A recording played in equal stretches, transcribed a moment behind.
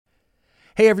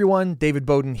Hey everyone, David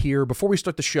Bowden here. Before we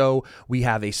start the show, we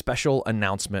have a special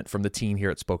announcement from the team here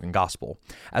at Spoken Gospel.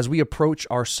 As we approach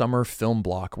our summer film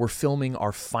block, we're filming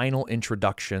our final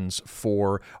introductions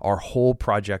for our whole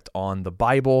project on the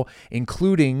Bible,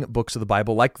 including books of the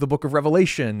Bible like the book of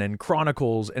Revelation and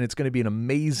Chronicles, and it's going to be an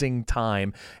amazing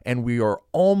time. And we are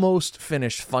almost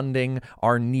finished funding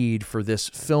our need for this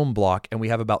film block, and we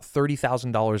have about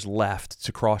 $30,000 left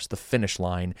to cross the finish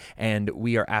line, and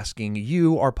we are asking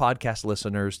you, our podcast listeners,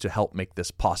 to help make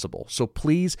this possible. So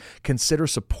please consider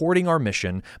supporting our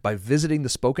mission by visiting the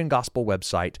Spoken Gospel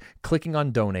website, clicking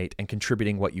on donate, and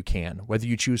contributing what you can. Whether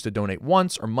you choose to donate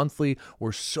once or monthly,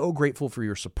 we're so grateful for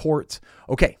your support.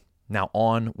 Okay, now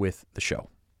on with the show.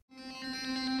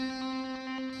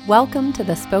 Welcome to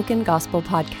the Spoken Gospel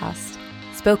Podcast.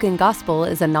 Spoken Gospel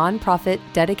is a nonprofit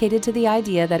dedicated to the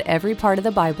idea that every part of the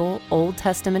Bible, Old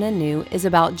Testament and New, is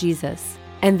about Jesus.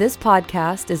 And this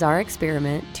podcast is our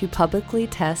experiment to publicly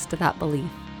test that belief.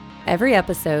 Every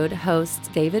episode, hosts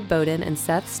David Bowden and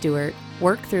Seth Stewart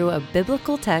work through a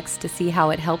biblical text to see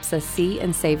how it helps us see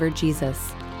and savor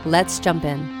Jesus. Let's jump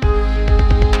in.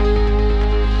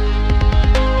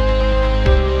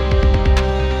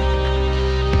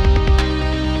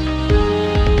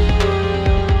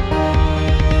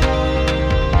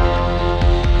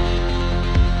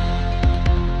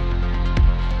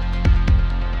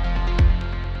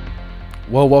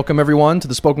 Well, welcome everyone to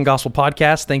the Spoken Gospel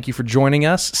Podcast. Thank you for joining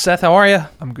us. Seth, how are you?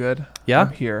 I'm good. Yeah?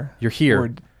 I'm here. You're here.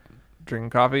 We're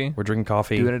drinking coffee. We're drinking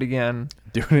coffee. Doing it again.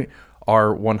 Doing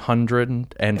our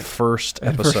 101st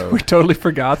episode. We totally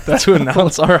forgot that. To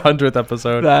announce our 100th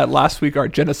episode. That last week our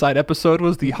genocide episode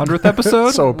was the 100th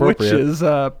episode. So appropriate. Which is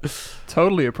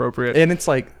totally appropriate. And it's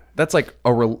like, that's like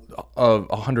a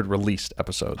 100 released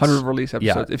episodes. 100 release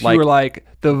episodes. Yeah, if like, you were like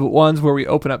the ones where we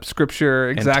open up scripture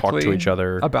exactly and talk to each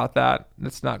other about that,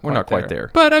 it's not. We're not quite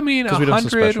there. But I mean,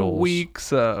 100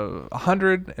 weeks,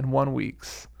 101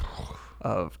 weeks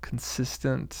of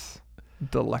consistent,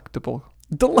 delectable,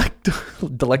 delighting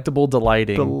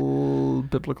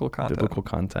biblical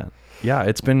content. Yeah,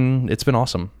 it's been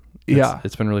awesome.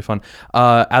 It's been really fun.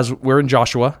 As we're in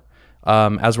Joshua.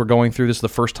 As we're going through this the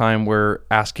first time, we're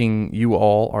asking you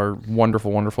all, our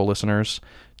wonderful, wonderful listeners,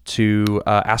 to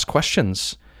ask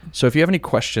questions. So if you have any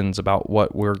questions about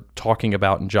what we're talking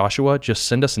about in Joshua, just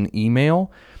send us an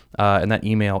email, and that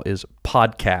email is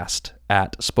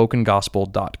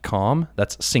podcast@spokengospel.com.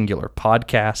 That's singular,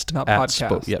 podcast not at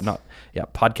podcast.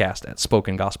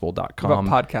 podcast@spokengospel.com.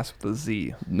 About podcast with a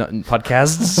Z. No,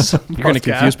 podcasts? You're going to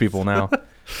confuse people now.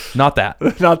 Not that.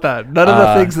 Not that. None of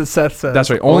the things that Seth says. That's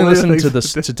right. Only listen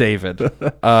to David. Send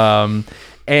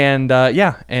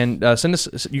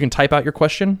us. You can type out your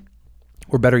question,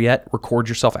 or better yet, record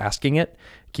yourself asking it.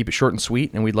 Keep it short and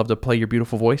sweet, and we'd love to play your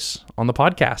beautiful voice on the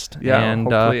podcast. Yeah, and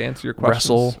hopefully answer your questions.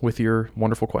 Wrestle with your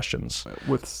wonderful questions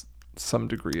with some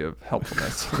degree of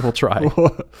helpfulness. We'll try.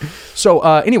 So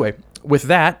anyway, with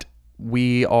that,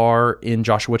 we are in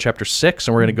Joshua chapter 6,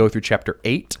 and we're going to go through chapter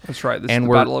 8. That's right. This is the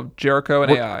Battle of Jericho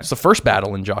and Ai. It's the first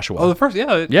battle in Joshua. Oh, the first?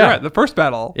 Yeah. You're right, the first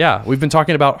battle. Yeah. We've been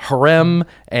talking about harem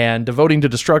and devoting to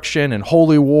destruction and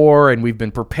holy war, and we've been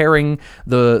preparing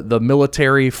the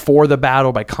military for the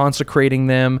battle by consecrating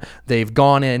them. They've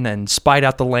gone in and spied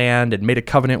out the land and made a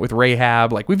covenant with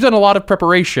Rahab. Like, we've done a lot of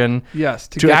prepreration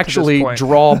to actually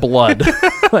draw blood.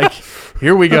 Like,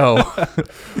 here we go.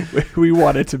 We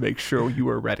wanted to make sure you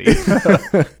were ready.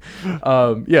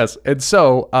 Yes. And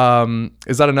so,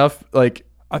 is that enough? Like,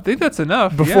 I think that's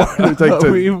enough. Before we've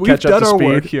catch up done to our speed.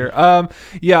 work here. I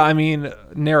mean,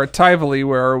 narratively,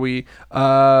 where are we?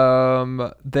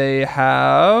 They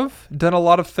have done a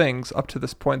lot of things up to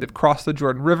this point. They've crossed the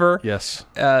Jordan River. Yes.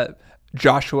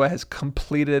 Joshua has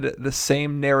completed the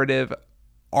same narrative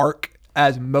arc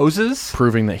as Moses,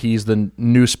 proving that he's the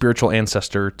new spiritual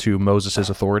ancestor to Moses'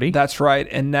 authority. That's right.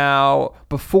 And now,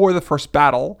 before the first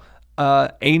battle,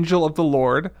 angel of the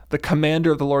Lord, the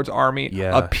commander of the Lord's army,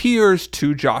 appears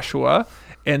to Joshua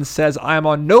and says, I'm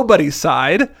on nobody's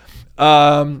side,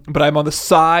 but I'm on the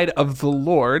side of the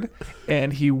Lord.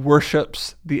 And he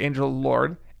worships the angel of the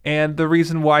Lord. And the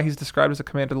reason why he's described as a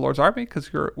commander of the Lord's army,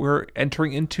 because we're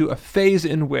entering into a phase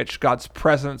in which God's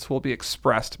presence will be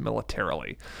expressed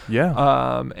militarily.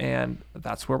 Yeah. And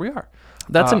that's where we are.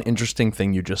 That's an interesting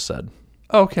thing you just said.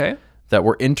 Okay. That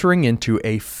we're entering into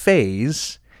a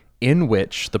phase in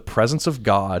which the presence of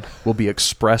God will be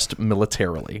expressed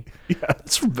militarily. Yeah.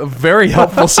 It's a very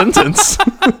helpful sentence.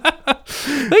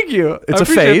 Thank you. It's a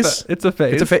phase. It's a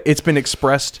phase. It's been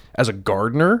expressed as a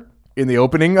gardener in the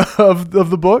opening of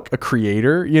the book, a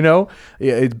creator,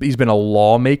 he's been a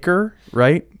lawmaker,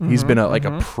 right? He's been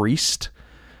a priest.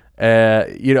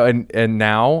 And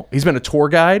now he's been a tour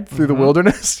guide through the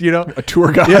wilderness, A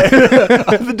tour guide.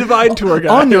 The divine tour guide.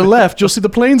 On your left, you'll see the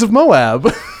plains of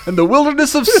Moab. And the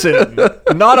wilderness of sin.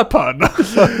 Not a pun.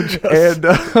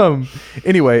 And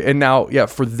anyway, and now,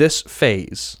 for this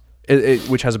phase,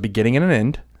 which has a beginning and an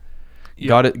end,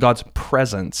 God's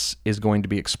presence is going to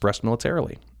be expressed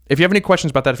militarily. If you have any questions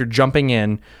about that, if you're jumping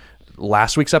in,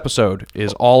 last week's episode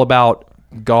is all about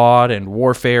God and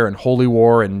warfare and holy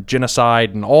war and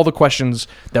genocide and all the questions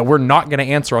that we're not going to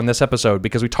answer on this episode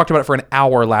because we talked about it for an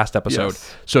hour last episode.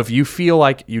 Yes. So if you feel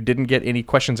like you didn't get any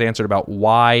questions answered about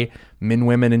why men,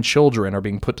 women, and children are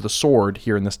being put to the sword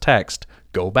here in this text,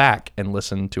 go back and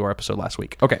listen to our episode last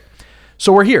week. Okay,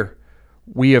 so we're here.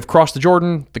 We have crossed the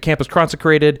Jordan, the camp is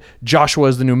consecrated, Joshua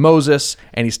is the new Moses,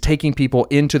 and he's taking people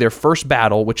into their first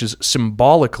battle, which is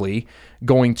symbolically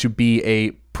going to be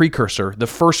a precursor, the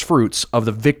first fruits of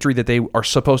the victory that they are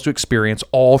supposed to experience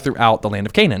all throughout the land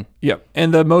of Canaan. Yep.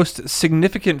 And the most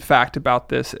significant fact about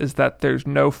this is that there's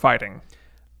no fighting.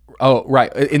 Oh,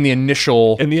 right. In the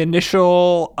initial,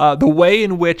 the way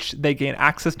in which they gain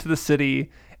access to the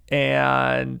city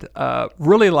and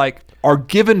really are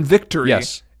given victory.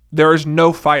 Yes. There is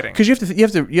no fighting. Because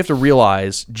you have to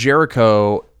realize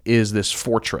Jericho is this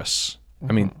fortress.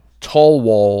 I mean, tall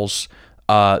walls,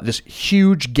 this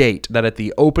huge gate that at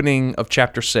the opening of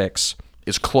chapter 6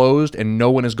 is closed and no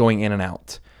one is going in and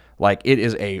out. Like, it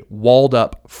is a walled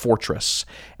up fortress.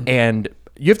 And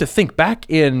you have to think back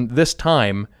in this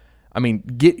time, I mean,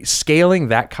 scaling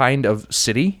that kind of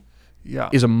city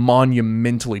is a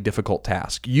monumentally difficult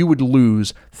task. You would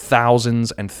lose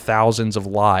thousands and thousands of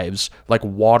lives like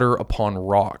water upon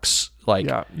rocks,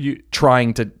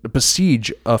 trying to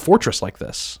besiege a fortress like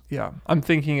this. Yeah, I'm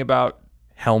thinking about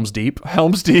Helm's Deep.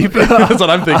 That's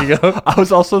what I'm thinking of. I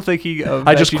was also thinking of...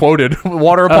 I just quoted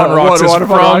Water Upon Rocks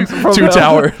from Two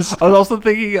Towers. I was also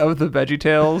thinking of the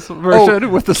VeggieTales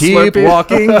version with the keep Slurpee.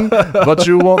 Walking, but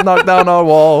you won't knock down our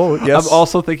wall. Yes. I'm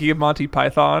also thinking of Monty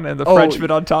Python and the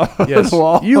Frenchman on top of the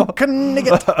wall. You can nick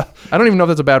it. I don't even know if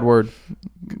that's a bad word.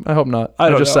 I hope not.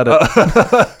 I just said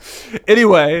it.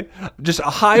 Anyway, just a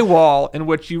high wall in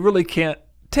which you really can't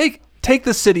take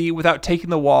the city without taking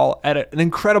the wall at an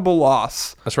incredible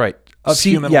loss. That's right. Of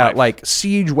human life. Like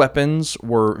siege weapons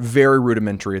were very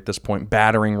rudimentary at this point,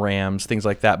 battering rams, things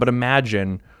like that. But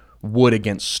imagine wood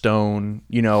against stone,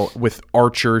 with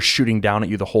archers shooting down at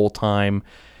you the whole time.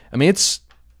 I mean,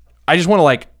 I just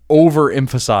want to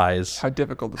overemphasize how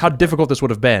difficult this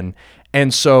would have been.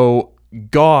 And so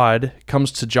God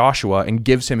comes to Joshua and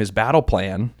gives him his battle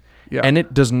plan, and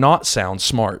it does not sound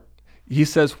smart. He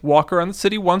says, walk around the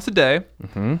city once a day,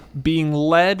 being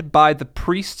led by the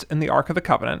priests in the Ark of the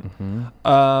Covenant.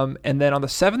 And then on the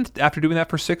 7th, after doing that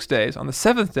for 6 days, on the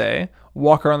 7th day,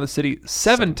 walk around the city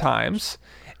 7 times,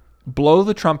 blow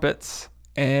the trumpets,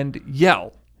 and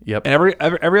yell. Yep. And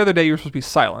every other day, you're supposed to be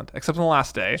silent, except on the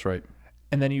last day. That's right.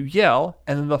 And then you yell,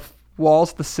 and then the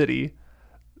walls of the city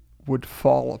would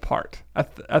fall apart.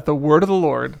 At the word of the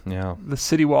Lord, the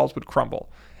city walls would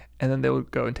crumble. And then they would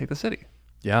go and take the city.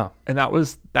 Yeah. And that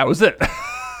was it.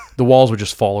 The walls would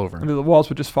just fall over. The walls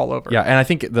would just fall over. Yeah, and I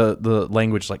think the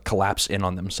language collapse in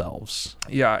on themselves.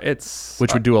 Yeah,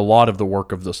 which would do a lot of the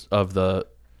work of the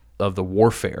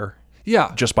warfare.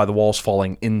 Yeah. Just by the walls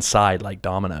falling inside like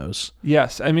dominoes.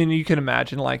 Yes. I mean, you can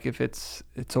imagine if it's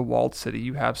a walled city,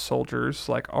 you have soldiers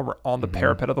on the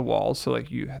parapet of the walls, so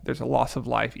there's a loss of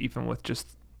life even with just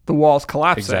the walls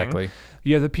collapsing. Exactly.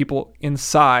 You have the people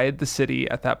inside the city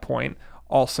at that point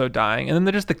also dying. And then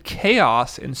there's just the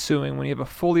chaos ensuing when you have a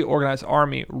fully organized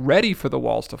army ready for the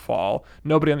walls to fall,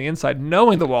 nobody on the inside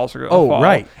knowing the walls are going to fall. Oh,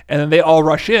 right. And then they all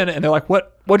rush in and they're like,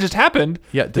 what just happened?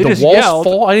 Yeah, did the walls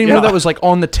fall? I didn't even know that was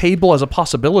on the table as a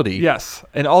possibility. Yes,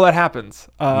 and all that happens.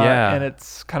 And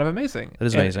it's kind of amazing. It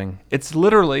is amazing. It's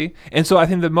literally, and so I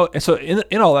think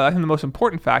in all that, I think the most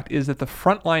important fact is that the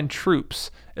frontline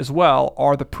troops as well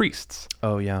are the priests.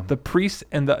 Oh, yeah. The priests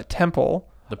in the temple,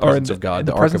 the presence of God,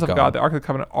 the presence of God, the Ark of the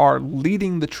Covenant are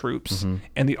leading the troops,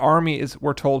 and the army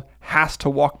we're told, has to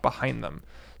walk behind them.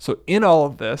 So in all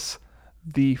of this,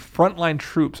 the frontline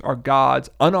troops are God's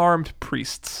unarmed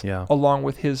priests, along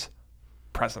with his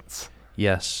presence.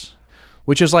 Yes,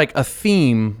 which is a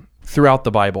theme throughout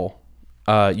the Bible.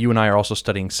 You and I are also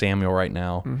studying Samuel right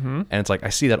now, and it's I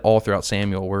see that all throughout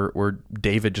Samuel, where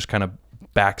David just kind of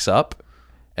backs up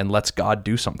and lets God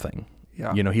do something.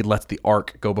 Yeah. He lets the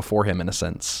ark go before him in a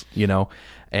sense,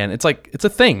 and it's it's a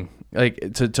thing,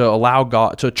 to allow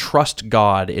God, to trust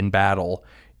God in battle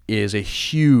is a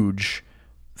huge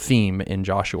theme in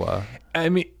Joshua.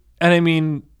 It's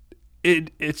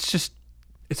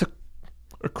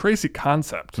a crazy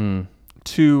concept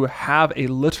to have a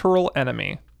literal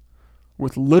enemy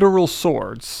with literal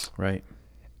swords, right,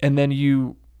 and then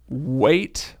you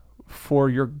wait for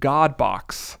your God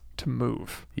box to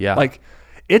move. Yeah. Like,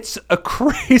 it's a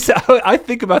crazy... I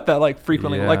think about that, like,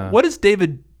 frequently. Yeah. Like, what is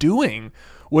David doing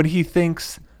when he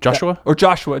thinks... Joshua? or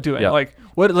Joshua doing? Yeah. Like,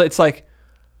 what? It's like,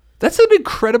 that's an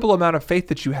incredible amount of faith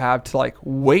that you have to, like,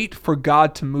 wait for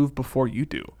God to move before you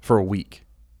do. for a week.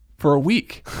 For a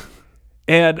week.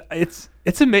 And it's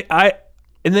amazing.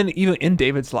 And then even in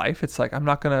David's life, it's like, I'm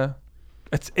not going to...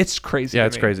 It's crazy. Yeah, to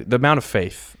it's me. crazy. The amount of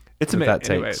faith It's that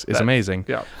amazing. takes is amazing.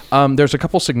 Yeah. There's a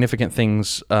couple significant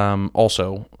things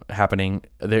also happening.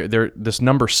 There, this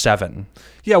number 7.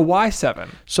 Yeah, why 7?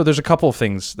 So there's a couple of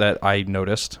things that I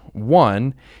noticed.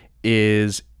 One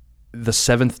is the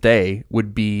 7th day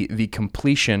would be the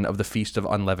completion of the Feast of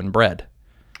Unleavened Bread.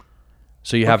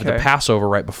 So you have the Okay. Passover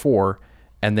right before,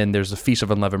 and then there's the Feast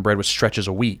of Unleavened Bread, which stretches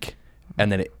a week,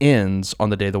 and then it ends on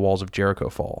the day the walls of Jericho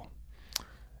fall.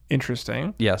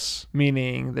 Interesting. Yes.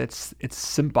 Meaning that it's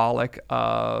symbolic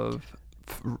of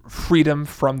freedom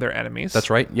from their enemies. That's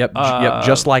right. Yep. Yep.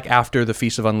 Just like after the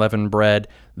Feast of Unleavened Bread,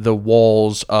 the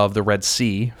walls of the Red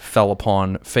Sea fell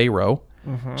upon Pharaoh.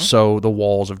 Mm-hmm. So the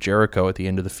walls of Jericho at the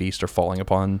end of the feast are falling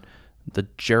upon the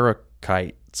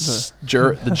Jerichites, the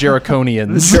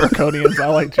Jericonians. The Jericonians. I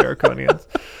like Jericonians.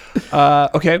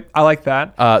 Okay, I like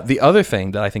that. The other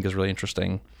thing that I think is really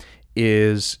interesting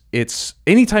is almost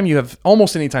anytime you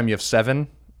have 7,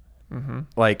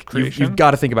 like Creation? you've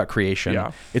got to think about creation.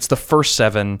 Yeah. It's the first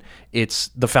 7. It's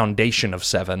the foundation of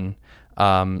 7.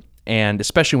 And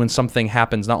especially when something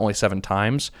happens not only 7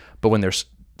 times, but when there's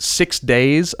 6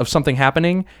 days of something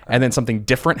happening and then something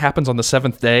different happens on the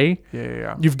 7th day.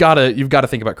 Yeah. You've got to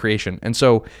think about creation. And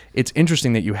so it's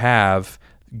interesting that you have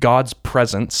God's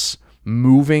presence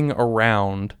moving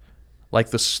around like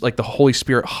the Holy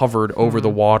Spirit hovered over the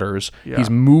waters. Yeah. He's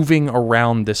moving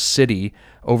around this city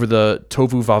over the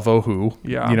tovu vavohu,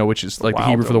 Yeah. Which is like the Wild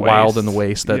Hebrew for and the wild waste. and the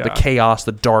waste, the Yeah. chaos,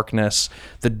 the darkness,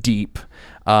 the deep,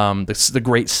 the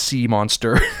great sea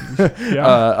monster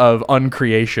of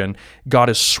uncreation. God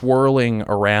is swirling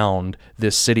around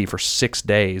this city for 6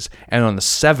 days, and on the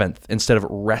 7th, instead of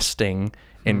resting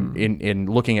in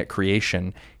looking at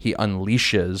creation, he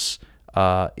unleashes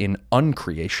in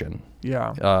uncreation.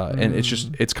 Yeah. And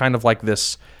it's kind of like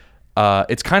this,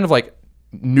 it's kind of like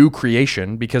new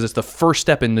creation because it's the first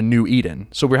step in the new Eden.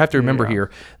 So we have to remember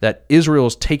here that Israel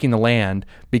is taking the land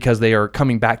because they are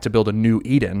coming back to build a new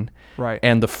Eden. Right.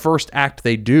 And the first act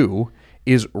they do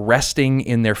is resting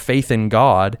in their faith in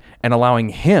God and allowing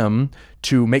him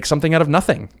to make something out of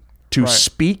nothing, to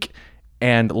speak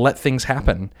and let things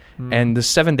happen. And the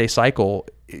 7-day cycle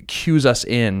cues us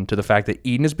in to the fact that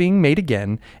Eden is being made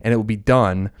again, and it will be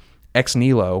done ex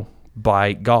nihilo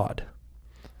by God.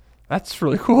 That's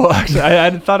really cool. Actually, I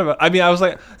hadn't thought about. I mean, I was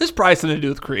like, this probably has something to do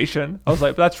with creation. I was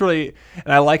like, but that's really,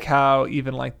 and I like how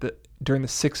even like during the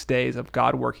 6 days of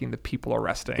God working, the people are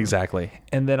resting. Exactly.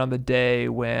 And then on the day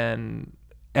when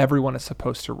everyone is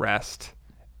supposed to rest,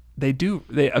 they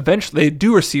eventually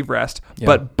do receive rest,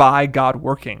 but by God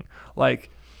working. Like,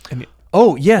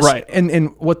 Oh, yes. Right.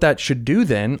 And what that should do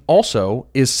then also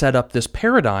is set up this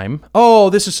paradigm. Oh,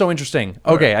 this is so interesting.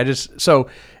 Okay,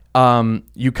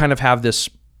 you kind of have this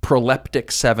proleptic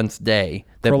 7th day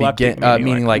that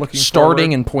meaning like starting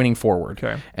forward. And pointing forward.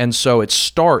 Okay. And so it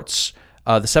starts,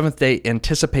 the 7th day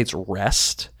anticipates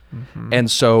rest.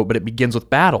 And so, but it begins with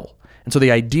battle. And so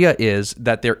the idea is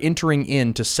that they're entering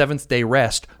into 7th day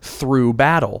rest through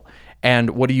battle.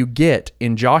 And what do you get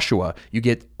in Joshua? You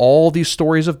get all these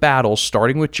stories of battles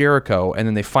starting with Jericho, and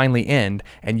then they finally end,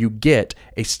 and you get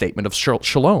a statement of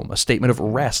shalom, a statement of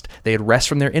rest. They had rest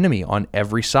from their enemy on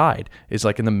every side. It's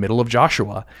like in the middle of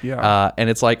Joshua. Yeah. And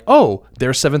it's like, oh,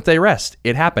 there's 7th day rest.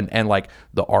 It happened. And like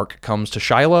the ark comes to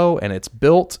Shiloh, and it's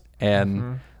built,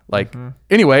 and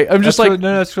anyway, I'm just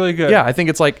that's really good. Yeah, I think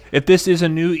it's like, if this is a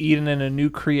new Eden and a new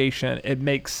creation, it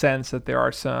makes sense that there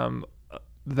are some...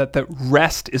 that the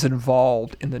rest is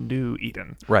involved in the new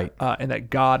Eden, right? And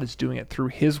that God is doing it through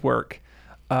His work,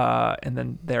 and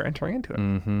then they're entering into it.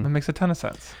 That makes a ton of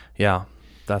sense. Yeah,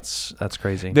 that's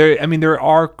crazy. There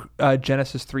are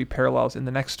Genesis 3 parallels in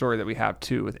the next story that we have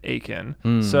too with Achan.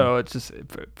 So it's just,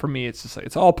 for me, it's just like,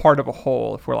 it's all part of a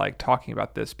whole. If we're like talking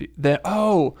about this, then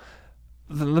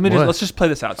let's just play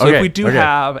this out. So if we do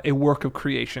have a work of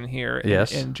creation here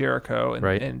in Jericho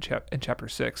in chapter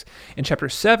 6. In chapter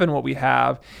 7, what we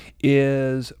have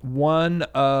is one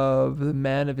of the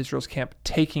men of Israel's camp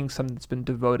taking something that's been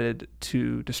devoted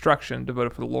to destruction,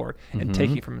 devoted for the Lord, and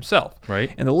taking it from himself.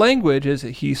 Right. And the language is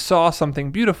he saw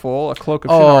something beautiful, a cloak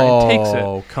of Shinar, and takes it.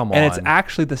 Oh, come on. And it's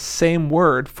actually the same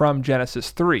word from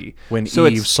Genesis 3. When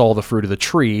Eve saw the fruit of the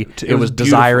tree, it was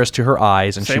desirous to her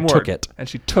eyes, and she took it. And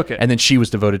she took it. And then she was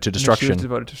devoted to destruction.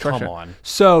 Come on.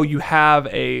 So you have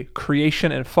a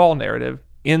creation and fall narrative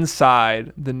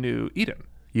inside the new Eden.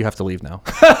 You have to leave now.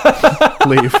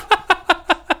 Leave.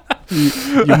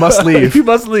 You must leave. You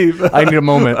must leave. I need a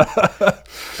moment.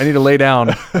 I need to lay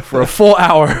down for a full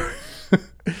hour.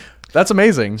 That's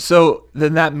amazing. So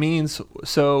then that means,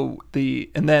 and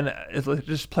then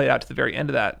just play it out to the very end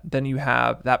of that. Then you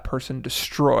have that person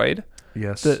destroyed.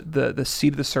 Yes. The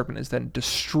seed of the serpent is then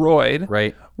destroyed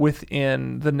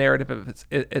within the narrative of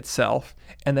itself.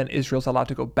 And then Israel's allowed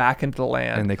to go back into the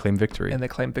land. And they claim victory.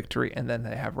 And then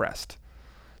they have rest.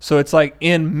 So it's like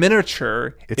in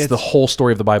miniature. It's the whole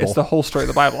story of the Bible. It's the whole story of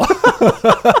the Bible.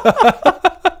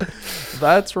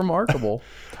 That's remarkable.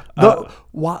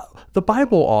 The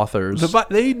Bible authors,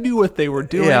 they knew what they were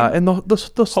doing. Yeah, and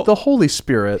the Holy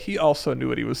Spirit. He also knew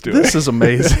what he was doing. This is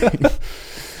amazing.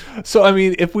 So I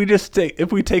mean, if we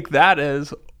take that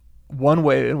as one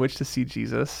way in which to see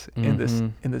Jesus in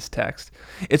this text,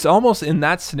 it's almost in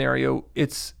that scenario,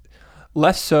 it's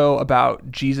less so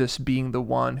about Jesus being the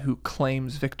one who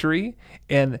claims victory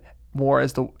and more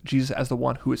as Jesus as the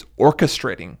one who is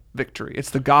orchestrating victory.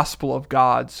 It's the gospel of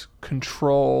God's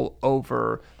control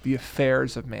over the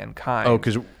affairs of mankind. Oh,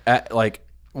 because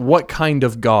what kind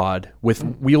of God with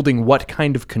wielding what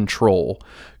kind of control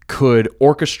could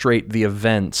orchestrate the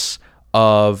events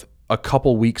of a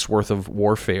couple weeks worth of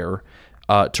warfare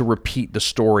to repeat the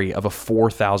story of a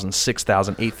 4,000,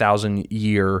 6,000, 8,000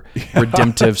 year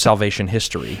redemptive salvation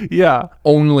history? Yeah.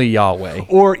 Only Yahweh.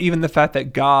 Or even the fact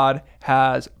that God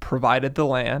has provided the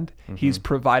land. He's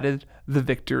provided the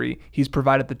victory. He's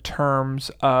provided the terms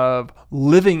of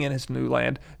living in his new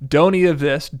land. Don't eat of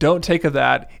this. Don't take of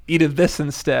that. Eat of this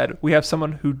instead. We have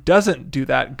someone who doesn't do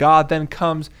that. God then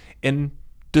comes and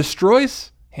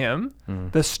destroys him,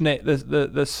 the snake,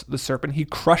 the serpent. He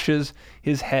crushes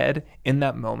his head in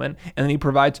that moment, and then he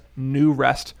provides new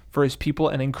rest for his people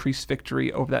and increased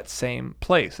victory over that same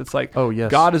place. It's like,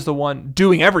 God is the one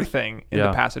doing everything in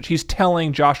the passage. He's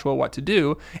telling Joshua what to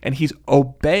do, and he's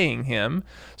obeying him.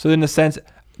 So in a sense,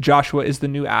 Joshua is the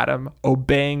new Adam,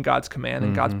 obeying God's command,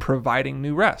 and God's providing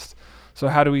new rest. So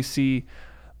how do we see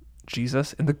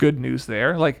Jesus and the good news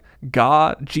there? Like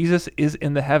Jesus is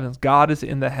in the heavens. God is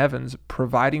in the heavens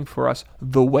providing for us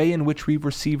the way in which we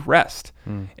receive rest.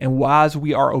 And as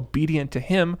we are obedient to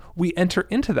him, we enter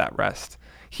into that rest.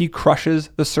 He crushes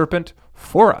the serpent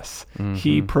for us.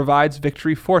 He provides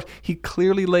victory for us. He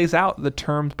clearly lays out the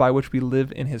terms by which we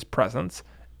live in his presence.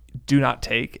 Do not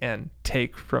take and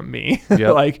take from me.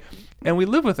 And we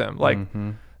live with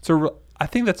him. So I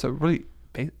think that's a really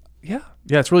Yeah,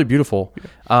 it's really beautiful.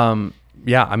 I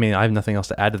mean, I have nothing else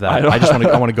to add to that.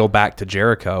 I want to go back to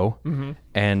Jericho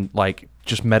and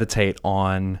just meditate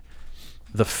on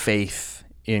the faith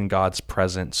in God's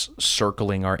presence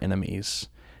circling our enemies,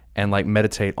 and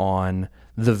meditate on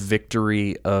the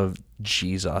victory of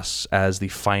Jesus as the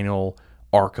final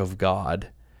ark of God,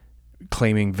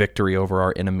 claiming victory over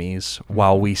our enemies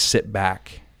while we sit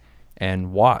back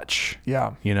and watch.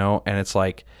 Yeah. And it's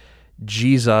like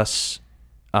Jesus.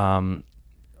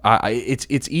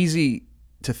 It's easy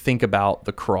to think about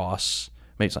the cross.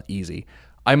 Maybe it's not easy.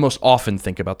 I most often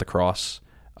think about the cross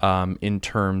in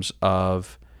terms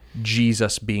of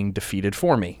Jesus being defeated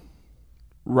for me.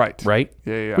 Right.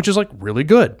 Yeah. Which is really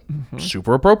good,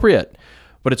 super appropriate.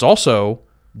 But it's also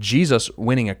Jesus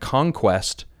winning a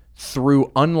conquest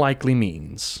through unlikely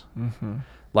means.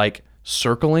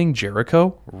 Circling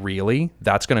Jericho, really?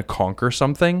 That's going to conquer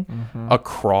something? A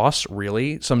cross,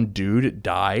 really? Some dude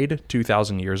died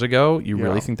 2,000 years ago? You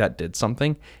really think that did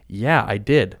something? Yeah, I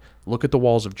did. Look at the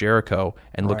walls of Jericho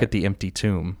and look at the empty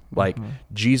tomb.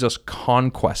 Jesus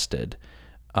conquested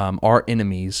our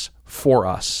enemies for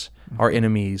us. Our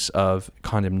enemies of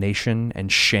condemnation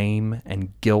and shame and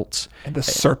guilt. And the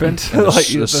serpent. And the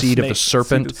seed of the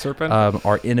serpent.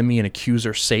 Our enemy and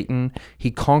accuser, Satan.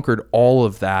 He conquered all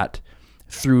of that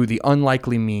through the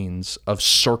unlikely means of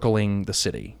circling the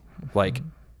city, like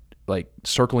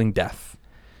circling death.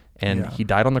 And he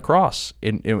died on the cross.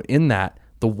 In that,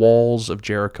 the walls of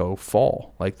Jericho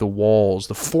fall.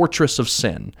 The fortress of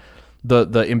sin,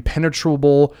 the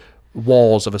impenetrable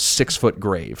walls of a 6-foot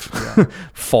grave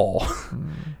fall.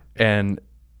 And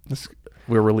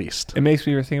we're released. It makes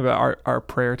me think about our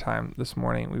prayer time this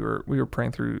morning. We were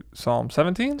praying through Psalm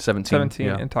 17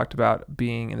 yeah. and talked about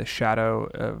being in the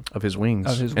shadow of his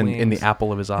wings. And in the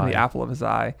apple of his eye. In the apple of his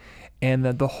eye. And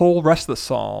then the whole rest of the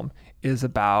psalm is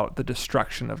about the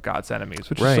destruction of God's enemies,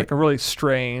 which is like a really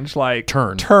strange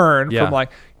turn from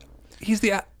like,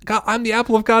 God, I'm the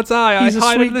apple of God's eye. He's a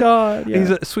sweet God. Yeah. He's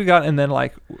a sweet God. And then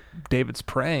like David's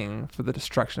praying for the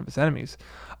destruction of his enemies.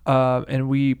 And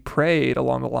we prayed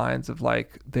along the lines of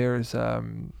like, there's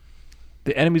the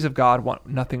enemies of God want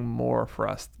nothing more for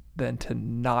us than to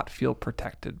not feel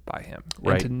protected by him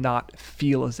and to not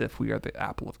feel as if we are the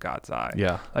apple of God's eye.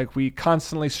 Yeah. Like we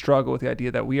constantly struggle with the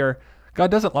idea that God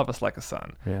doesn't love us like a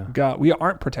son. Yeah. We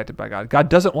aren't protected by God. God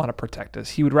doesn't want to protect us.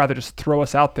 He would rather just throw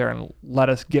us out there and let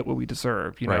us get what we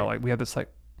deserve. You know, like we have this like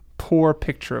poor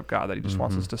picture of God that he just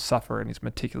wants us to suffer, and he's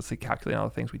meticulously calculating all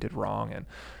the things we did wrong and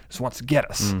just wants to get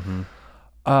us.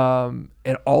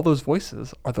 And all those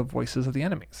voices are the voices of the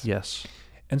enemies. Yes.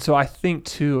 And so I think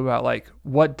too about like,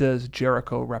 what does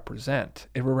Jericho represent?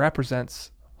 It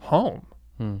represents home.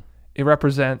 It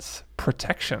represents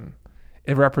protection.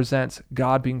 It represents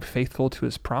God being faithful to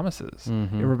his promises.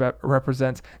 It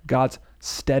represents God's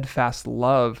steadfast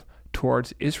love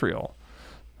towards Israel,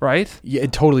 right? Yeah,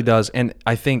 it totally does. And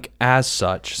I think as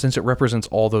such, since it represents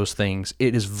all those things,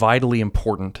 it is vitally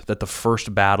important that the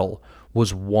first battle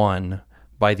was won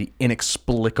by the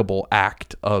inexplicable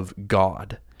act of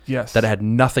God. Yes. That had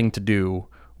nothing to do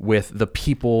with the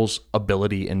people's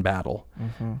ability in battle.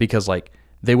 Because like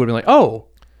they would have been like, oh,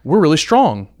 we're really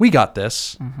strong. We got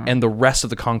this. And the rest of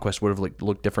the conquest would have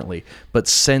looked differently. But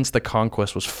since the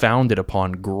conquest was founded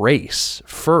upon grace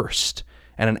first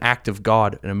and an act of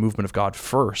God and a movement of God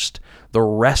first, the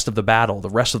rest of the battle, the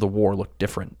rest of the war looked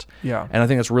different. Yeah. And I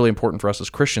think that's really important for us as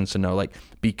Christians to know, like,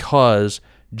 because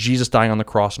Jesus dying on the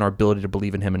cross and our ability to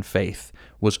believe in him in faith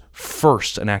was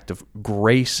first an act of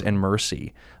grace and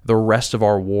mercy, the rest of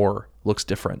our war looks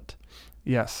different.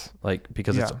 Yes. Like,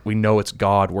 because we know it's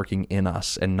God working in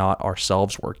us and not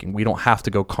ourselves working. We don't have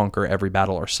to go conquer every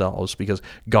battle ourselves because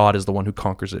God is the one who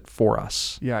conquers it for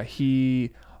us. Yeah, he,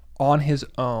 on his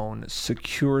own,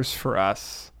 secures for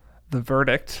us the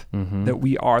verdict that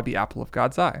we are the apple of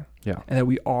God's eye. Yeah. And that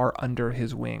we are under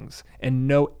his wings. And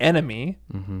no enemy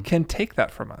can take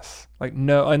that from us. Like,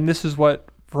 no, and this is what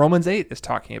Romans 8 is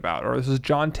talking about, or this is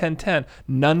John 10:10.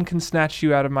 None can snatch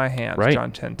you out of my hands, right.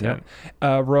 John 10:10.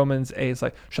 Romans 8 is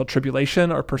like, shall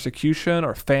tribulation or persecution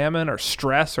or famine or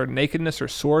stress or nakedness or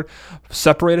sword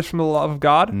separate us from the love of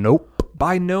God? Nope.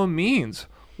 By no means.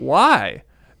 Why?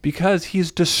 Because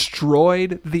he's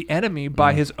destroyed the enemy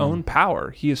by his own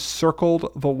power. He has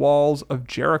circled the walls of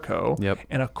Jericho,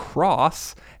 and a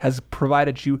cross has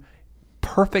provided you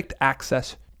perfect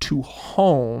access to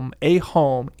a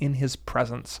home in his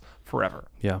presence forever.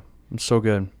 Yeah, it's so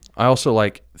good. I also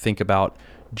think about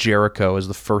Jericho as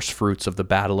the first fruits of the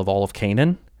battle of all of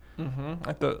Canaan.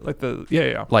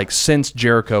 Like, since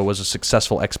Jericho was a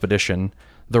successful expedition,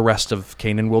 the rest of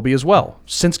Canaan will be as well.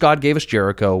 Since God gave us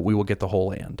Jericho, we will get the whole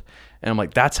land. And I'm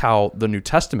like, that's how the New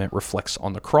Testament reflects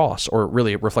on the cross, or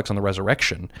really it reflects on the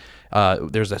resurrection.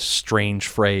 There's a strange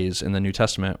phrase in the New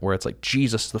Testament where it's like,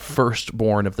 Jesus, the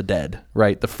firstborn of the dead,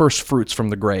 right? The first fruits from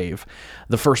the grave,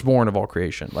 the firstborn of all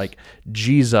creation. Like,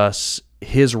 Jesus,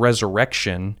 his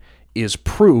resurrection is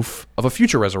proof of a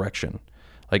future resurrection.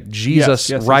 Like,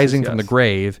 Jesus rising from the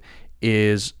grave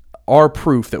is our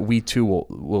proof that we too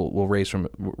will raise from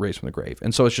the grave.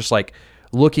 And so it's just like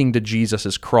looking to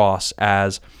Jesus' cross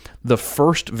as the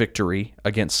first victory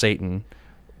against Satan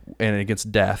and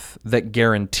against death that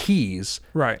guarantees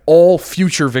all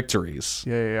future victories.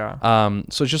 So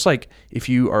it's just like, if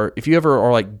you ever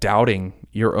are like doubting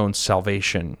your own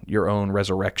salvation, your own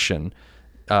resurrection,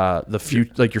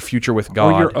 your future with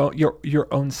God, or your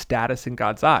own status in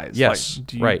God's eyes. Yes, like,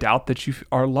 do you doubt that you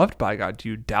are loved by God? Do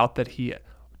you doubt that he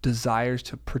desires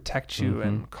to protect you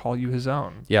and call you his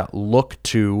own? Yeah, look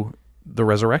to the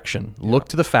resurrection. Yeah. Look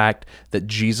to the fact that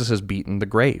Jesus has beaten the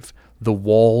grave. The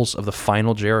walls of the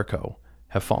final Jericho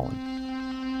have fallen.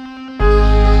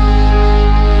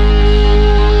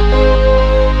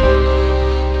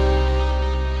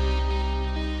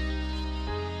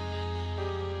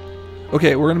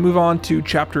 Okay, we're going to move on to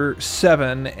chapter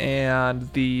 7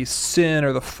 and the sin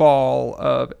or the fall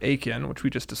of Achan, which we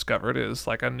just discovered is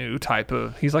like a new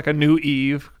he's like a new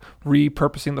Eve,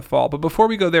 repurposing the fall. But before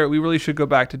we go there, we really should go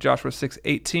back to Joshua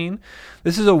 6:18.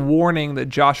 This is a warning that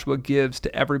Joshua gives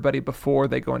to everybody before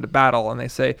they go into battle. And they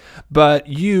say, but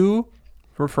you,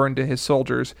 referring to his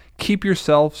soldiers, keep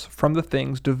yourselves from the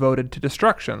things devoted to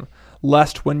destruction,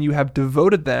 lest when you have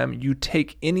devoted them, you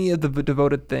take any of the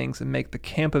devoted things and make the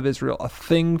camp of Israel a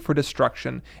thing for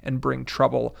destruction and bring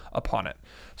trouble upon it.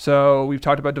 So we've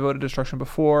talked about devoted destruction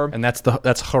before. And that's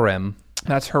harem.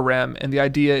 That's harem. And the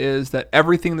idea is that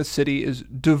everything in the city is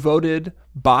devoted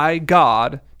by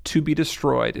God to be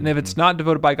destroyed. And if it's not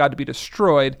devoted by God to be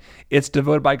destroyed, it's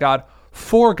devoted by God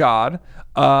for God.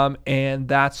 And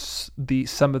that's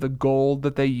some of the gold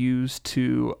that they use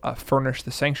to furnish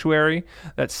the sanctuary.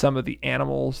 That's some of the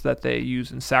animals that they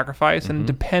use in sacrifice. And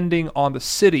depending on the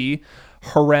city,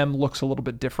 harem looks a little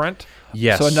bit different.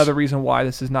 Yes. So another reason why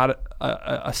this is not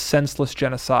a senseless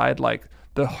genocide, like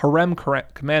the harem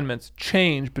commandments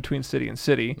change between city and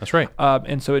city. That's right.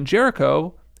 And so in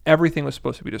Jericho, everything was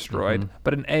supposed to be destroyed.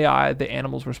 But in Ai, the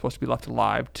animals were supposed to be left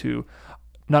alive to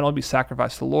not only be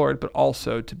sacrificed to the Lord, but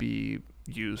also to be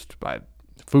used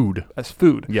as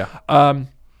food. Yeah.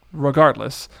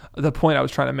 Regardless, the point I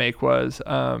was trying to make was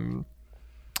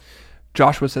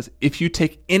Joshua says, if you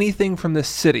take anything from this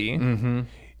city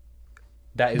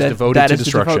that is devoted to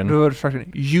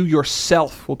destruction, you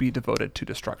yourself will be devoted to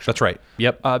destruction. That's right.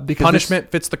 Yep. Because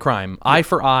punishment fits the crime. Eye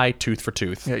for eye, tooth for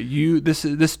tooth. Yeah,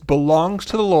 this belongs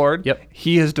to the Lord. Yep.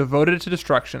 He has devoted it to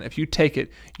destruction. If you take it,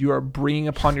 you are bringing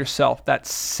upon yourself that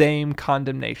same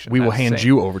condemnation. We will hand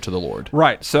you over to the Lord.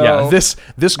 Right. So yeah, this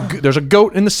there's a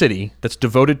goat in the city that's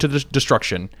devoted to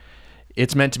destruction.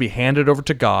 It's meant to be handed over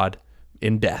to God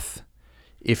in death.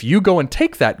 If you go and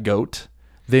take that goat,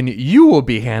 then you will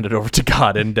be handed over to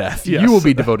God in death. Yes. You will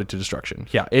be devoted to destruction.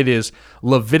 Yeah, it is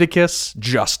Leviticus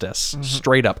justice,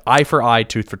 straight up, eye for eye,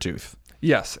 tooth for tooth.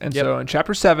 Yes, and so in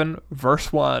chapter 7,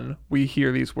 verse 1, we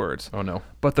hear these words. Oh no.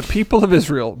 But the people of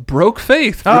Israel broke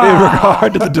faith in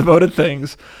regard to the devoted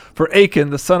things. For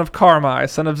Achan, the son of Carmi,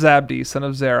 son of Zabdi, son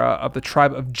of Zerah, of the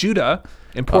tribe of Judah,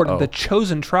 important, the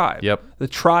chosen tribe, the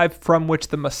tribe from which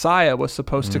the Messiah was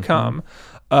supposed to come,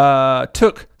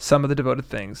 took some of the devoted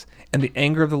things, and the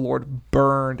anger of the Lord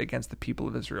burned against the people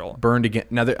of Israel. Burned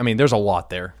against. Now, there's a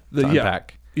lot there to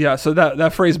unpack. Yeah, so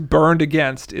that phrase "burned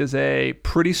against" is a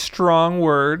pretty strong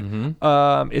word.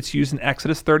 It's used in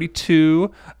Exodus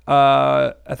 32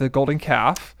 at the golden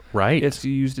calf. Right. It's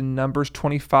used in Numbers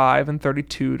 25 and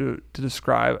 32 to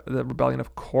describe the rebellion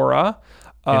of Korah.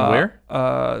 And where?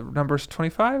 Numbers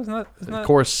 25, isn't that?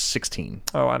 Korah 16.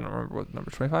 Oh, I don't remember what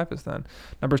Numbers 25 is then.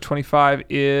 Numbers 25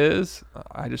 is,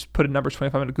 I just put in Numbers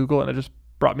 25 into Google and it just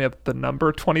brought me up the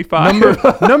number 25.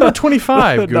 Number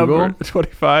 25, Google. Number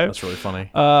 25. That's really funny.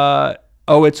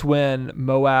 It's when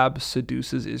Moab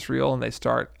seduces Israel and they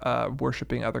start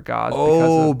worshiping other gods.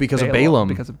 Because of Balaam.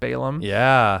 Because of Balaam.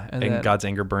 Yeah, and then God's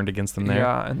anger burned against them there.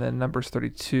 Yeah, and then Numbers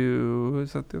 32,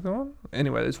 is that the other one?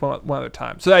 Anyway, there's one other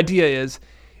time. So the idea is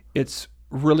it's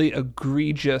really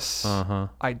egregious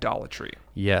idolatry.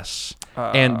 Yes.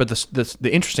 But the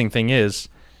interesting thing is,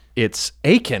 it's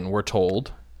Achan, we're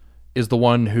told, is the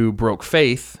one who broke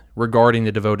faith regarding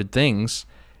the devoted things,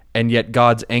 and yet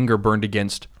God's anger burned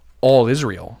against all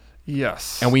Israel.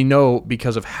 Yes. And we know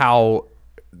because of how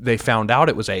they found out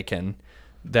it was Achan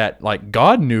that like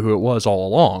God knew who it was all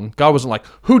along. God wasn't like,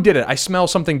 who did it? I smell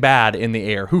something bad in the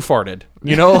air. Who farted?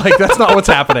 You know, like that's not what's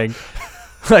happening.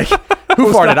 Like,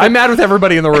 who farted? I'm mad with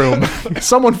everybody in the room.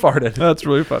 Someone farted. That's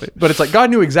really funny. But it's like God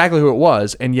knew exactly who it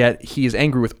was, and yet he is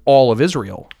angry with all of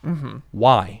Israel.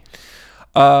 Why?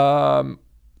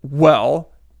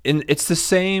 It's the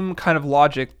same kind of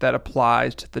logic that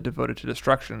applies to the devoted to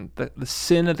destruction. The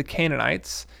sin of the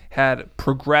Canaanites had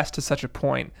progressed to such a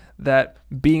point that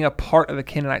being a part of the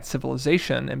Canaanite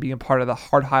civilization and being a part of the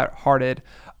hard-hearted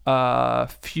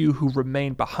few who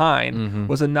remained behind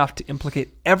was enough to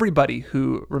implicate everybody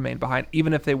who remained behind,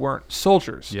 even if they weren't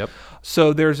soldiers. Yep.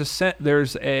 So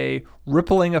there's a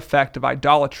rippling effect of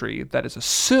idolatry that is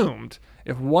assumed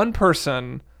if one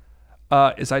person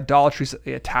is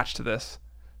idolatrously attached to this,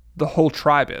 the whole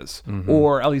tribe is,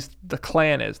 or at least the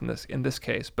clan is in this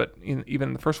case. But even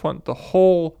in the first one, the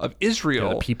whole of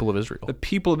Israel, the people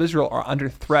of Israel, are under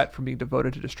threat from being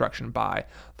devoted to destruction by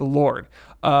the Lord.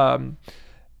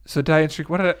 So did I answer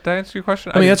your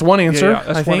question? I mean, that's one answer. Yeah,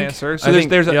 that's one answer. So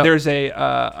there's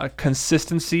a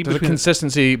consistency. There's a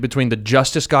consistency between the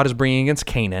justice God is bringing against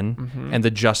Canaan and the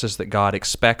justice that God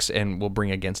expects and will bring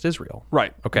against Israel.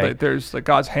 Right. Okay. There's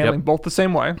God's handling both the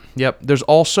same way. Yep. There's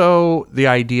also the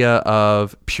idea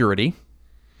of purity,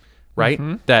 right?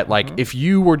 That if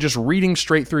you were just reading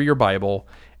straight through your Bible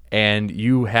and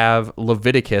you have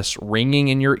Leviticus ringing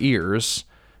in your ears,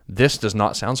 this does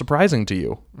not sound surprising to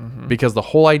you because the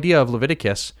whole idea of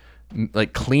Leviticus,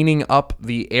 like cleaning up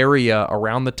the area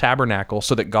around the tabernacle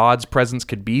so that God's presence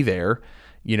could be there,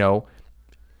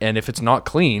 And if it's not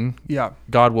clean,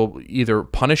 God will either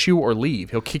punish you or leave.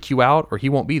 He'll kick you out or he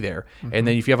won't be there. And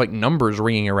then if you have like numbers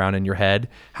ringing around in your head,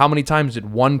 how many times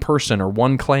did one person or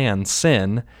one clan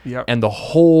sin and the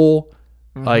whole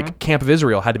like camp of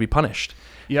Israel had to be punished?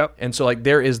 And so like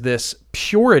there is this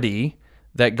purity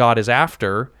that God is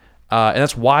after, and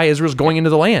that's why Israel's going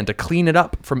into the land, to clean it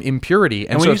up from impurity.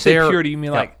 And when you say purity, you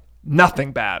mean like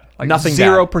nothing bad, like nothing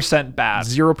 0% bad.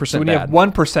 0% so when bad. you have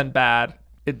 1% bad,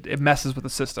 it messes with the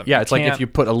system. Yeah, it's like if you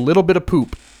put a little bit of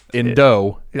poop in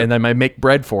dough and then I make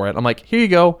bread for it, I'm like, here you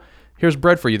go. Here's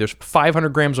bread for you. There's 500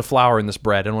 grams of flour in this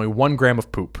bread and only 1 gram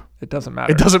of poop. It doesn't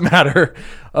matter. It doesn't matter.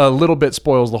 A little bit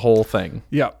spoils the whole thing.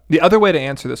 Yeah. The other way to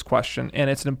answer this question, and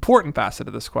it's an important facet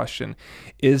of this question,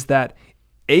 is that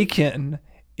Achan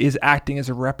is acting as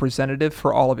a representative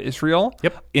for all of Israel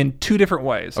in 2 different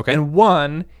ways. Okay. And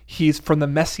one, he's from the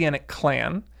Messianic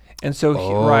clan. And so,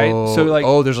 so like...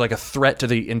 Oh, there's like a threat to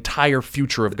the entire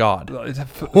future of God. It's a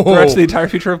threat to the entire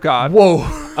future of God. Whoa.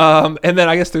 And then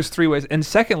I guess there's 3 ways. And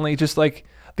secondly, just like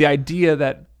the idea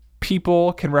that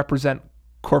people can represent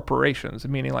corporations,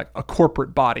 meaning like a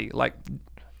corporate body, like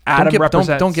Adam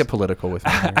represents... Don't get political with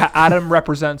me. Adam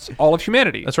represents all of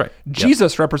humanity. That's right.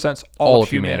 Jesus represents all of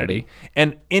humanity.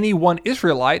 And any one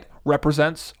Israelite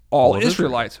represents all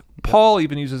Israelites. Paul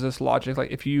even uses this logic,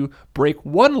 like if you break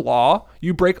one law,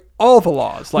 you break all the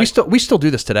laws. Like we still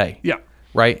do this today. Yeah.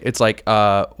 Right? It's like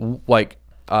what's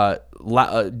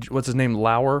his name?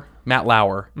 Matt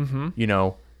Lauer. You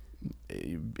know,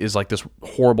 is like this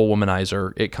horrible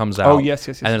womanizer. It comes out. Oh, yes.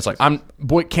 And then it's like,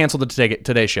 cancel the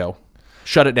Today Show.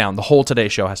 Shut it down. The whole Today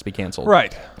Show has to be canceled.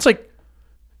 Right. It's like,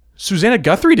 Susanna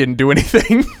Guthrie didn't do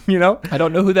anything, you know? I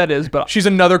don't know who that is, but... She's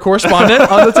another correspondent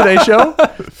on the Today Show.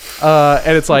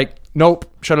 And it's like, nope,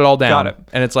 shut it all down. Got it.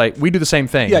 And it's like, we do the same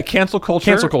thing. Yeah, cancel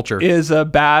culture is a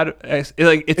bad...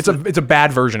 It's a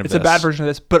bad version of this. It's a bad version of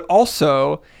this. But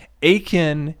also,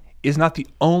 Achan is not the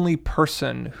only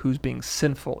person who's being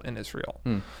sinful in Israel.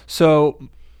 So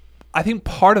I think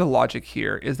part of the logic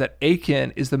here is that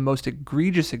Achan is the most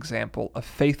egregious example of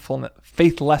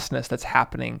faithlessness that's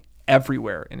happening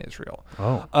everywhere in Israel.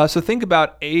 So think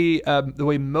about the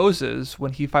way Moses,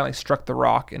 when he finally struck the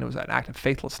rock and it was an act of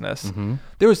faithlessness,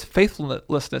 there was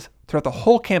faithlessness throughout the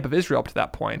whole camp of Israel up to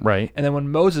that point. Right. And then when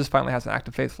Moses finally has an act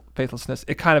of faithlessness,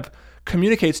 it kind of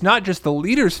communicates not just the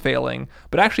leaders failing,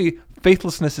 but actually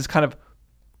faithlessness is kind of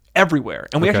everywhere.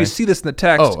 And we actually see this in the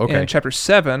text in chapter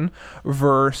 7,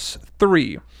 verse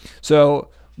 3. So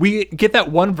we get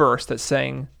that one verse that's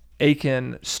saying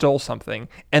Achan stole something,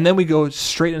 and then we go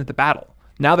straight into the battle.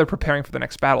 Now they're preparing for the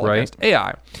next battle against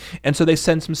Ai. And so they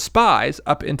send some spies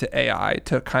up into Ai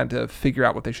to kind of figure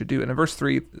out what they should do. And in verse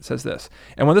 3, it says this,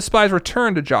 "And when the spies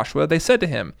returned to Joshua, they said to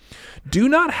him, 'Do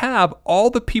not have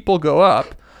all the people go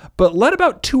up, but let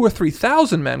about 2,000 or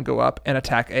 3,000 men go up and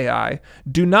attack Ai.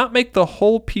 Do not make the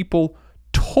whole people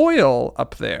toil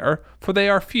up there, for they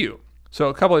are few.'" So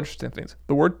a couple interesting things.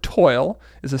 The word toil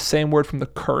is the same word from the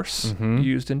curse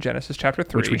used in Genesis chapter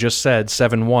 3. Which we just said,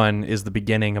 7:1 is the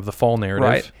beginning of the fall narrative.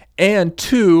 Right. And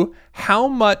 2, how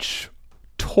much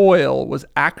toil was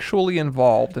actually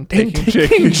involved in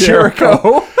taking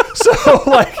Jericho? So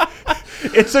like...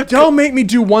 Don't make me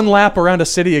do 1 lap around a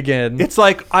city again. It's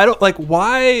like,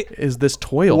 why is this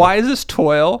toil? Why is this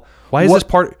toil? Why is this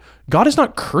part? God is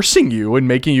not cursing you and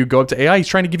making you go up to Ai. He's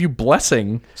trying to give you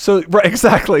blessing. So, right,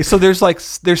 exactly. So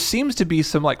there seems to be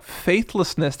some like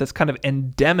faithlessness that's kind of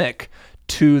endemic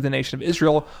to the nation of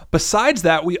Israel. Besides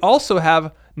that, we also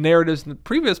have narratives in the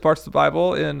previous parts of the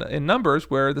Bible in Numbers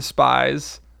where the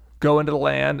spies go into the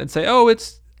land and say,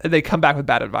 they come back with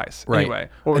bad advice. Right. Anyway.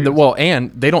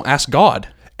 And they don't ask God.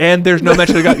 And there's no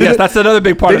mention of God. Yes, that's another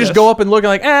big part. They just go up and look and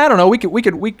like, I don't know. We can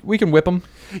whip them.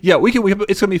 Yeah, we can.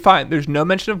 It's gonna be fine. There's no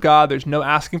mention of God. There's no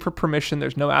asking for permission.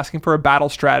 There's no asking for a battle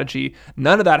strategy.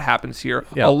 None of that happens here.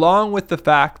 Yeah. Along with the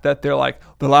fact that they're like,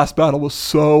 the last battle was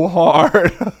so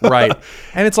hard. Right.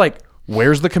 And it's like,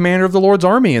 where's the commander of the Lord's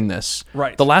army in this?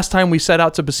 Right. The last time we set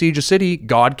out to besiege a city,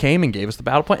 God came and gave us the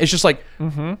battle plan. It's just like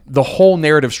the whole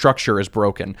narrative structure is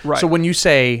broken. Right. So when you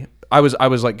say, I was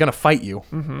like gonna fight you.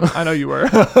 I know you were.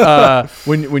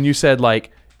 When you said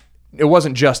like it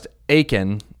wasn't just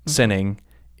Achan sinning,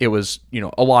 it was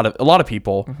a lot of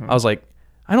people. I was like,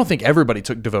 I don't think everybody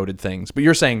took devoted things, but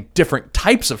you're saying different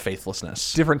types of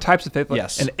faithlessness. Different types of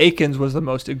faithlessness. Yes. And Achan's was the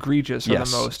most egregious or the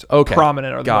most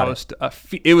prominent or the most.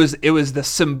 It was the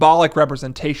symbolic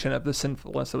representation of the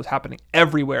sinfulness that was happening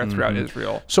everywhere throughout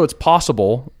Israel. So it's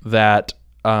possible that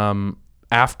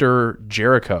after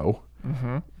Jericho,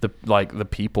 the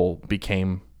people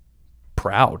became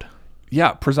proud.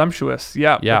 Yeah, presumptuous.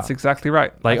 Yeah, that's exactly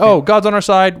right. Like, God's on our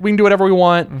side. We can do whatever we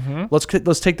want.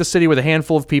 Let's take the city with a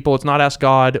handful of people. Let's not ask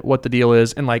God what the deal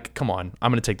is. And like, come on,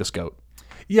 I'm going to take this goat.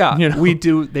 Yeah,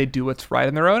 they do what's right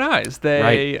in their own eyes.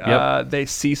 They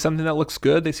see something that looks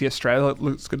good. They see a strategy that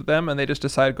looks good to them, and they just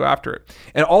decide to go after it.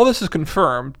 And all this is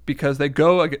confirmed because they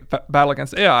go battle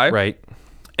against Ai. Right.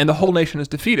 And the whole nation is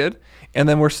defeated. And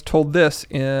then we're told this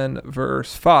in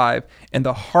verse 5, and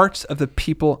the hearts of the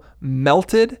people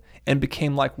melted and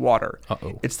became like water.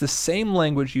 Uh-oh. It's the same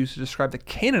language used to describe the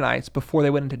Canaanites before they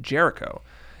went into Jericho.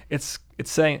 It's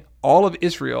saying all of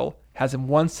Israel has in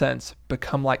one sense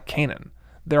become like Canaan.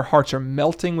 Their hearts are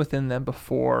melting within them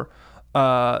before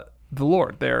the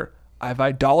Lord. I've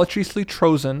idolatrously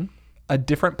chosen a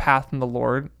different path from the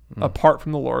Lord, apart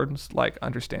from the Lord's like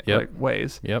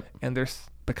ways. Yep. And they're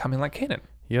becoming like Canaan.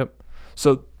 Yep.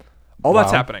 So all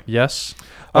that's happening. Yes.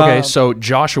 Okay, so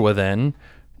Joshua then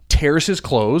tears his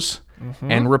clothes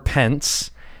and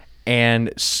repents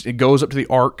and goes up to the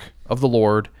ark of the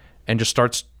Lord and just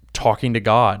starts talking to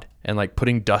God and like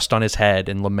putting dust on his head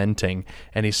and lamenting.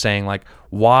 And he's saying like,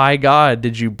 why, God,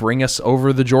 did you bring us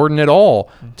over the Jordan at all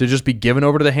to just be given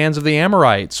over to the hands of the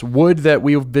Amorites? Would that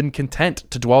we have been content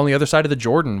to dwell on the other side of the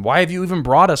Jordan. Why have you even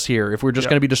brought us here if we're just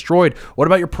going to be destroyed? What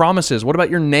about your promises? What about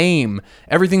your name?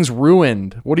 Everything's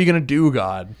ruined. What are you going to do,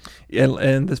 God?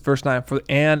 And this verse 9,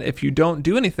 and if you don't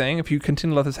do anything, if you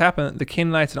continue to let this happen, the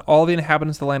Canaanites and all the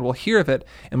inhabitants of the land will hear of it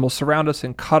and will surround us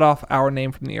and cut off our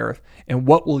name from the earth. And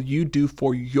what will you do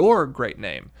for your great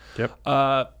name? Yep.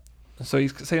 So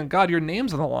he's saying, God, your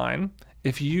name's on the line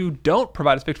if you don't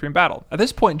provide us victory in battle. At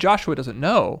this point, Joshua doesn't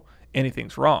know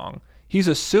anything's wrong. He's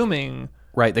assuming...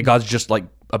 Right, that God's just like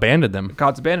abandoned them.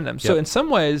 God's abandoned them. Yep. So in some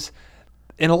ways,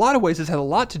 in a lot of ways, this has a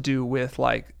lot to do with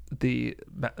like the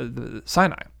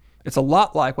Sinai. It's a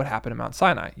lot like what happened in Mount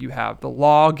Sinai. You have the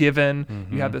law given.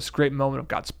 You have this great moment of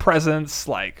God's presence,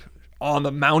 like on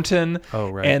the mountain.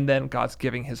 Oh, right. And then God's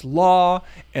giving his law,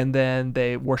 and then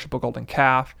they worship a golden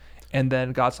calf, and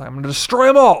then God's like, I'm going to destroy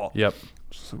them all. Yep.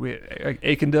 So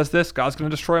Achan does this, God's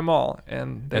going to destroy them all,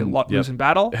 and they lose in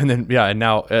battle. And then, and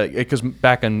now, because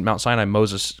back in Mount Sinai,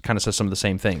 Moses kind of says some of the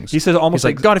same things. He says almost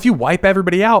like, God, if you wipe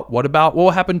everybody out, what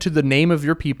will happen to the name of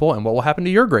your people, and what will happen to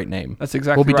your great name? That's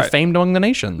exactly right. We'll be defamed among the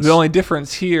nations. The only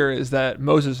difference here is that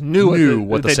Moses knew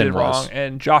what they sin did was. wrong,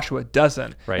 and Joshua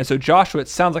doesn't. Right. And so Joshua, it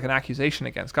sounds like an accusation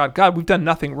against God. God, we've done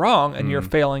nothing wrong, and you're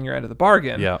failing your end of the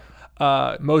bargain. Yeah.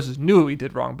 Moses knew he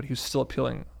did wrong, but he was still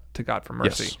appealing to God for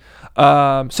mercy.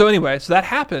 Yes. So anyway, so that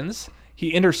happens. He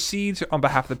intercedes on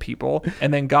behalf of the people,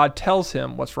 and then God tells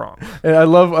him what's wrong. And I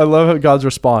love God's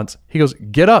response. He goes,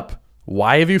 "Get up.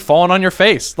 Why have you fallen on your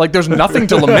face?" Like there's nothing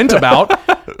to lament about.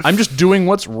 I'm just doing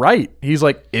what's right. He's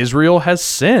like, Israel has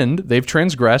sinned. They've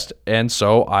transgressed, and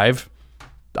so I've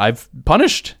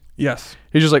punished. Yes.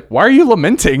 He's just like, why are you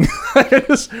lamenting?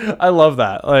 I love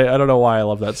that. I don't know why I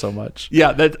love that so much.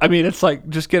 Yeah, it's like,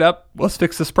 just get up. Let's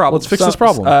fix this problem. Let's fix this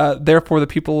problem. Therefore, the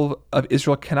people of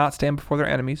Israel cannot stand before their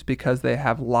enemies because they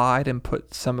have lied and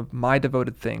put some of my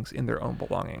devoted things in their own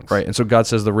belongings. Right. And so God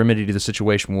says the remedy to the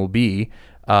situation will be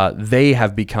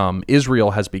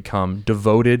Israel has become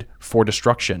devoted for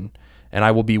destruction, and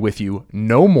I will be with you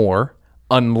no more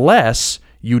unless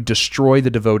you destroy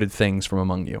the devoted things from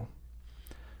among you.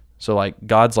 So like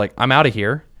God's like, I'm out of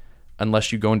here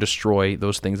unless you go and destroy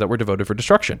those things that were devoted for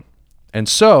destruction. And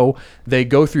so they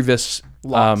go through this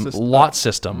lot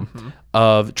system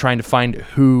of trying to find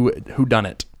who done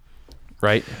it,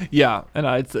 right? Yeah, and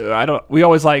we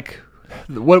always like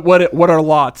what are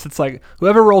lots? It's like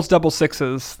whoever rolls double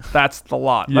sixes, that's the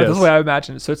lot. Yes. That's the way I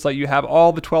imagine it. So it's like you have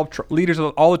all the 12 leaders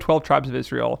of all the 12 tribes of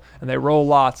Israel, and they roll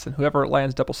lots, and whoever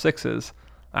lands double sixes,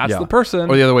 that's the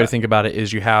person. Or the other way to think about it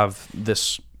is you have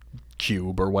this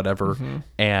cube or whatever,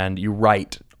 and you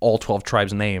write all 12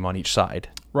 tribes' name on each side.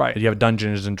 Right. You have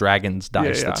Dungeons and Dragons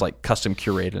dice that's like custom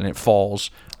curated, and it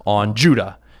falls on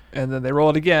Judah. And then they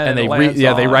roll it again, and they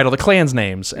write all the clans'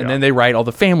 names, and then they write all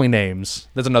the family names.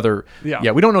 There's another.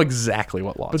 Yeah, we don't know exactly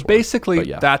what lots. But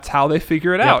basically, that's how they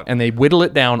figure it out. And they whittle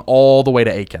it down all the way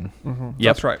to Achan.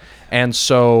 That's right. And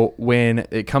so when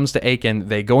it comes to Achan,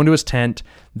 they go into his tent,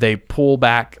 they pull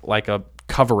back like a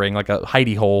covering, like a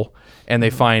hidey hole, and they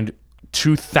find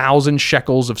 2,000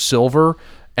 shekels of silver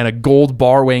and a gold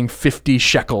bar weighing 50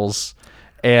 shekels.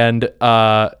 And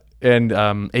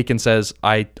Achan says,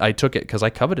 I took it because I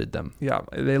coveted them. Yeah,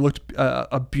 they looked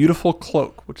a beautiful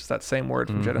cloak, which is that same word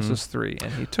from Genesis 3,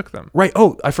 and he took them. Right.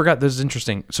 Oh, I forgot. This is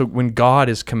interesting. So when God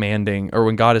is commanding, or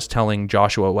when God is telling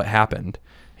Joshua what happened,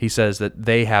 he says that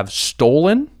they have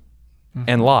stolen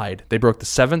and lied. They broke the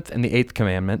 7th and the 8th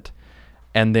commandment.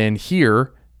 And then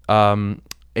here,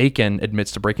 Achan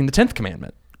admits to breaking the 10th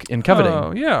commandment in coveting.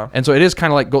 Oh, yeah. And so it is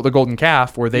kind of like the golden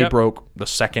calf where they broke the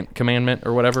 2nd commandment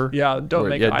or whatever. Yeah, don't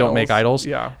make idols.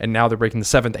 Yeah. And now they're breaking the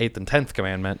 7th, 8th, and 10th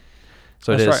commandment.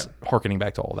 So it is hearkening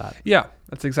back to all that. Yeah,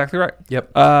 that's exactly right.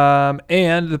 Yep.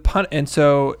 And the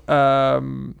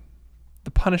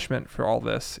punishment for all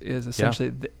this is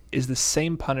essentially is the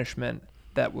same punishment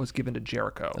that was given to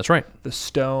Jericho. That's right. The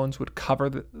stones would cover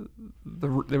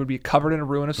they would be covered in a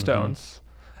ruin of stones,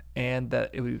 and that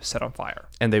it would be set on fire.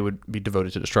 And they would be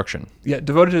devoted to destruction. Yeah,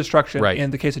 devoted to destruction. Right. In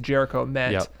the case of Jericho,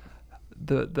 meant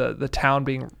the town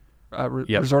being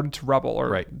resorted to rubble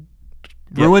or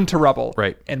ruined to rubble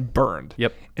and burned.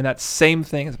 Yep. And that same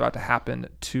thing is about to happen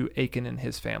to Achan and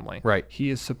his family. Right. He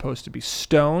is supposed to be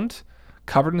stoned,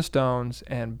 covered in stones,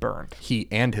 and burned. He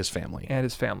and his family.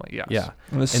 Yes. Yeah.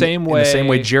 In the same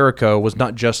way Jericho was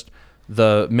not just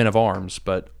the men of arms,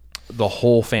 but the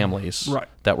whole families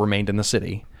that remained in the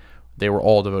city. They were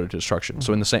all devoted to destruction.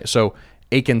 Mm-hmm. So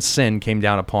Achan's sin came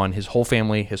down upon his whole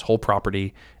family, his whole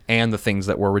property, and the things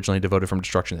that were originally devoted from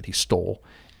destruction that he stole.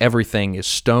 Everything is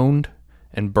stoned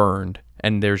and burned,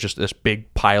 and there's just this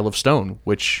big pile of stone,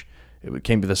 which it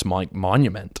came to this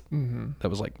monument that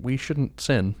was like, we shouldn't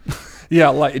sin. Yeah,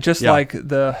 like like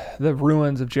the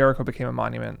ruins of Jericho became a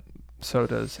monument, so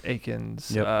does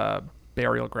Achan's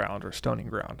burial ground or stoning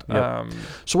ground. Yep.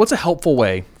 So what's a helpful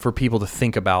way for people to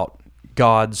think about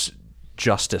God's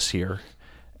justice here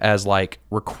as like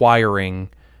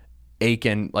requiring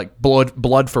Achan, like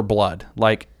blood for blood?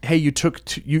 Like, hey,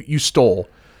 you stole.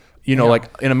 Like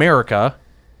in America,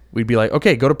 we'd be like,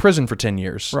 okay, go to prison for 10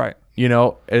 years. Right.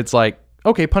 It's like,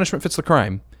 okay, punishment fits the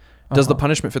crime. Does the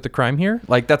punishment fit the crime here?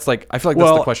 Like, that's like, I feel like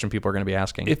that's the question people are going to be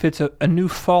asking. If it's a new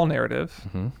fall narrative,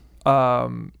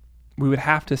 we would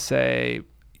have to say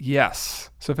yes.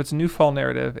 So if it's a new fall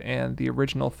narrative and the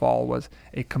original fall was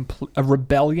a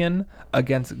rebellion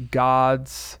against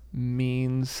God's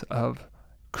means of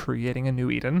creating a new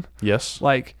Eden. Yes.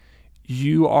 Like,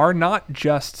 you are not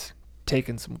just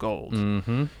taking some gold.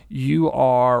 Mm-hmm. You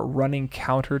are running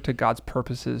counter to God's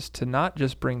purposes to not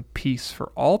just bring peace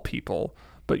for all people,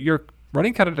 but you're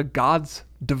running counter to God's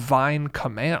divine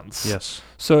commands. Yes.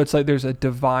 So it's like there's a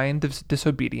divine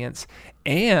disobedience,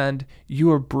 and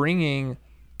you are bringing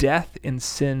death and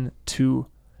sin to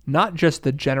not just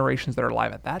the generations that are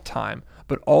alive at that time,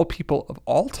 but all people of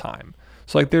all time.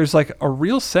 So like there's like a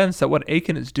real sense that what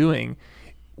Achan is doing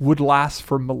would last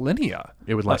for millennia.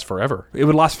 It would last forever. It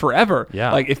would last forever.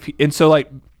 Yeah. So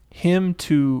him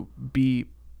to be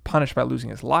punished by losing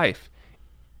his life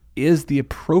is the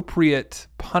appropriate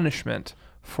punishment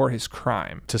for his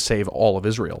crime. To save all of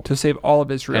Israel.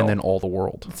 And then all the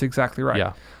world. That's exactly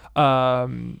right. Yeah.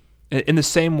 In the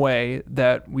same way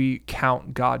that we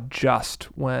count God just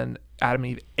when Adam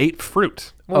and Eve ate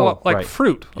fruit.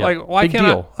 Fruit. Yeah. Like, why Big can't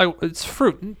deal. it's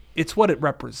fruit. It's what it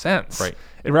represents. Right.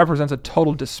 It represents a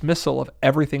total dismissal of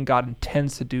everything God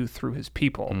intends to do through his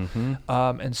people.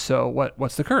 Mm-hmm. And so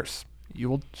what's the curse? You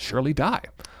will surely die.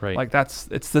 Right. Like it's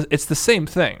the same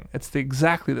thing. It's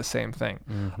exactly the same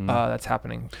thing that's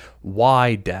happening.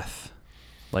 Why death?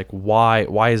 Like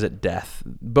why is it death?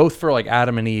 Both for like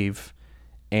Adam and Eve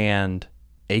and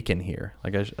Achan here.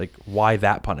 Like why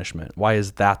that punishment? Why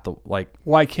is that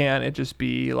why can't it just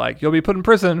be like you'll be put in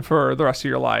prison for the rest of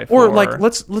your life? Or like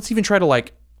let's even try to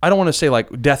like, I don't want to say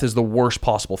like death is the worst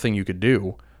possible thing you could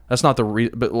do. That's not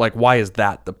but like why is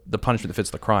that the punishment that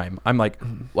fits the crime? I'm like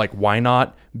why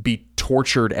not be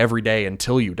tortured every day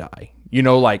until you die?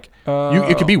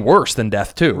 It could be worse than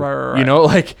death too.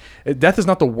 Right. Death is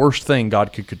not the worst thing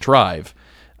God could contrive.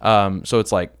 So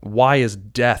it's like, why is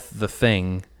death the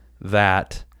thing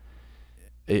that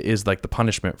is like the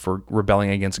punishment for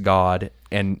rebelling against God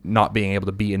and not being able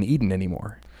to be in Eden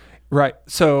anymore? Right.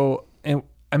 So, in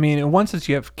one sense,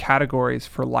 you have categories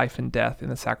for life and death in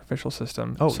the sacrificial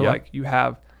system. Like you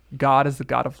have God as the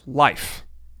God of life.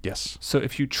 Yes. So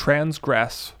if you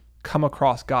transgress, come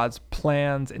across God's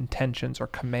plans, intentions, or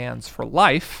commands for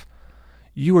life,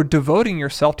 you are devoting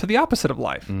yourself to the opposite of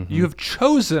life. Mm-hmm. You have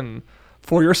chosen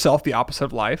for yourself the opposite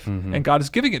of life, and God is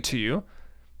giving it to you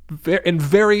in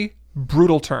very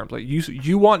brutal terms. Like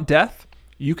you want death,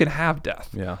 you can have death.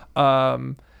 Yeah.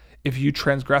 If you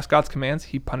transgress God's commands,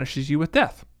 he punishes you with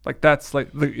death. Like that's like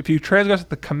if you transgress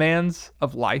the commands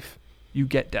of life, you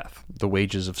get death. The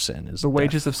wages of sin is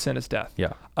wages of sin is death.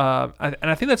 Yeah. And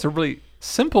I think that's a really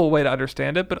simple way to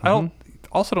understand it, but I don't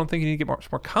think you need to get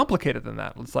much more complicated than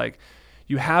that. It's like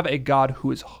you have a God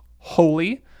who is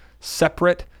holy,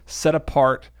 separate, set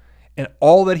apart, and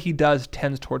all that he does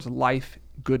tends towards life,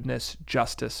 goodness,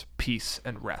 justice, peace,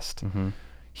 and rest. Mm-hmm.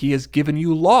 He has given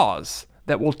you laws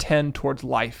that will tend towards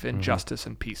life and justice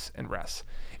and peace and rest.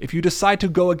 If you decide to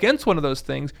go against one of those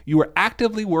things, you are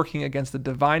actively working against the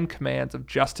divine commands of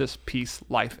justice, peace,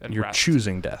 life, and You're rest.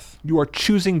 choosing death. You are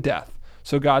choosing death.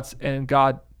 So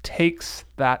God takes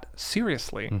that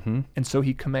seriously, and so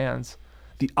he commands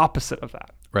the opposite of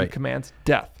that. Right. He commands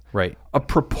death. Right. A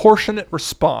proportionate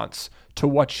response to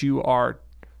what you are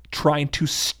trying to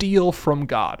steal from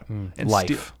God. And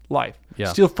Life. Life.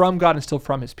 Yeah. Steal from God and steal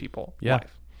from his people. Yeah.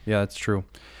 Life. Yeah, that's true.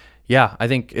 Yeah, I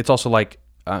think it's also like,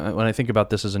 when I think about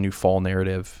this as a new fall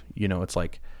narrative, it's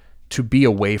like to be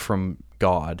away from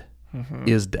God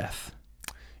is death.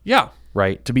 Yeah.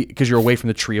 Right? Because you're away from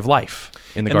the tree of life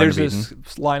in the Garden of Eden. And there's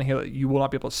this line here that you will not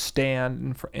be able to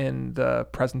stand in the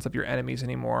presence of your enemies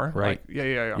anymore. Right. Like,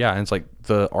 yeah. Yeah, and it's like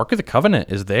the Ark of the Covenant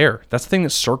is there. That's the thing that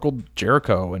circled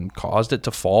Jericho and caused it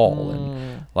to fall.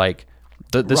 And like,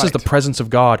 this is the presence of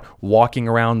God walking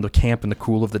around the camp in the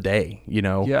cool of the day,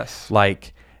 Yes.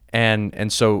 Like,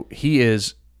 and so he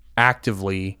is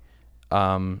actively,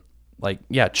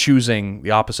 choosing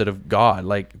the opposite of God.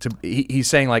 Like, he's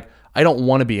saying like, I don't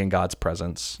want to be in God's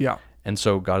presence. Yeah. And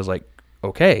so God is like,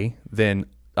 okay, then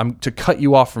I'm to cut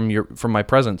you off from my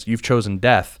presence. You've chosen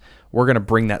death. We're going to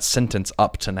bring that sentence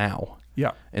up to now.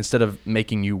 Yeah. Instead of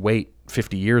making you wait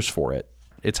 50 years for it,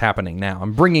 it's happening now.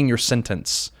 I'm bringing your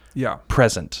sentence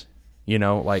present,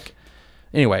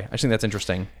 anyway, I just think that's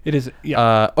interesting. It is.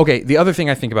 Yeah. Okay. The other thing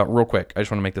I think about real quick, I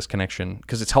just want to make this connection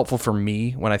because it's helpful for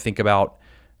me when I think about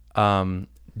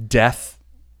death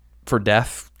for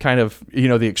death, kind of,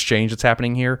 the exchange that's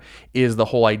happening here is the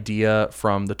whole idea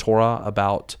from the Torah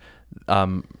about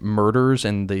murders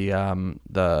and the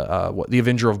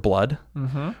Avenger of Blood,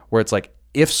 where it's like,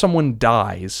 if someone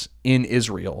dies in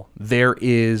Israel, there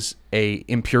is a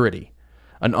impurity.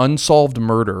 An unsolved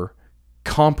murder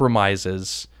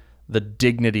compromises the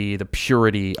dignity, the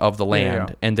purity of the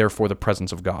land, and therefore the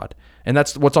presence of God. And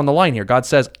that's what's on the line here. God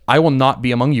says, I will not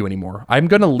be among you anymore. I'm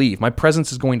going to leave. My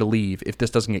presence is going to leave if this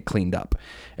doesn't get cleaned up.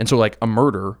 And so like a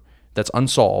murder that's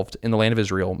unsolved in the land of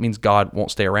Israel means God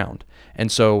won't stay around.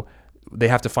 And so they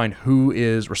have to find who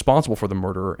is responsible for the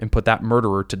murderer and put that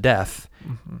murderer to death.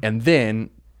 And then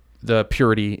the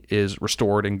purity is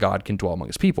restored and God can dwell among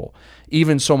his people.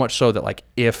 Even so much so that like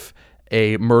if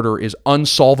a murder is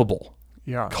unsolvable,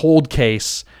 cold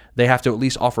case, they have to at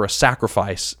least offer a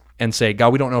sacrifice and say,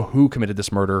 God, we don't know who committed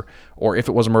this murder or if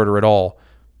it was a murder at all,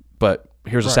 but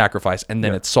here's a sacrifice, and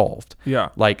then it's solved. Yeah.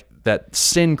 Like that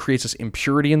sin creates this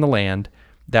impurity in the land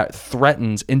that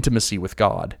threatens intimacy with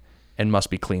God and must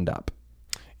be cleaned up.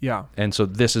 Yeah. And so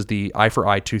this is the eye for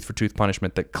eye, tooth for tooth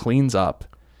punishment that cleans up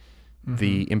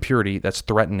the impurity that's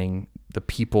threatening the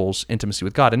people's intimacy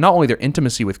with God. And not only their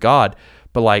intimacy with God,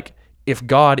 but like if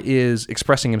God is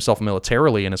expressing himself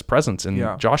militarily in his presence in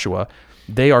Joshua,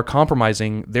 they are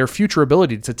compromising their future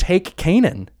ability to take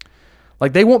Canaan.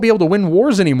 Like they won't be able to win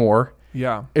wars anymore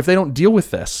if they don't deal with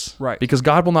this. Right. Because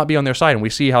God will not be on their side. And we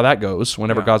see how that goes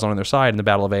whenever God's on their side in the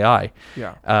battle of Ai.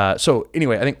 Yeah. So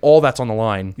anyway, I think all that's on the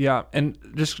line. Yeah. And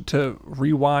just to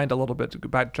rewind a little bit, to go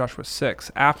back to Joshua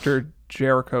 6, after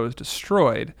Jericho is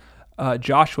destroyed,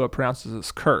 Joshua pronounces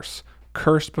this curse.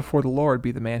 Cursed before the Lord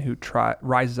be the man who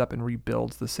rises up and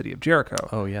rebuilds the city of Jericho.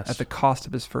 Oh, yes. At the cost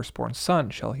of his firstborn son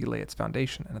shall he lay its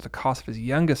foundation, and at the cost of his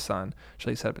youngest son shall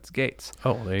he set up its gates.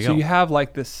 Oh, there you go. So you have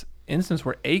like this instance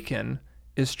where Achan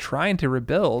is trying to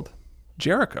rebuild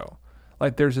Jericho.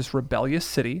 Like there's this rebellious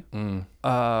city,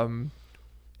 and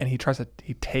he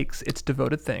takes its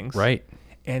devoted things. Right.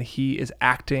 And he is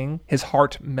acting, his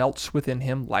heart melts within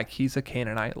him like he's a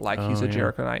Canaanite, like he's a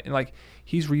Jerichoite, and like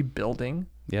he's rebuilding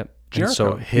Jericho. And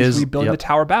so he's rebuilding the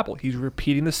Tower of Babel. He's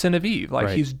repeating the sin of Eve. Like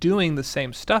he's doing the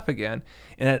same stuff again.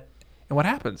 And what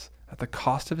happens? At the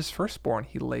cost of his firstborn,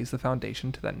 he lays the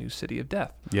foundation to that new city of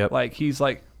death. Yep. Like he's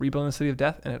like rebuilding the city of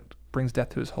death, and it brings death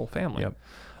to his whole family. Yep.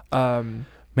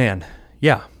 Man,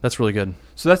 yeah, that's really good.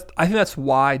 So I think that's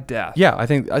why death. Yeah, I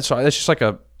think that's just like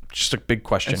a big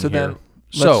question. And so here. Then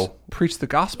let's preach the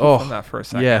gospel from that for a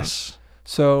second. Yes.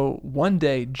 So one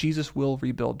day Jesus will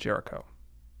rebuild Jericho.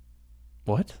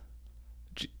 What?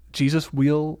 Jesus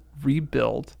will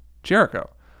rebuild Jericho.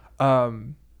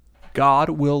 God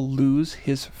will lose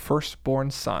his firstborn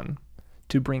son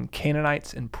to bring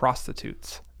Canaanites and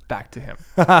prostitutes back to him.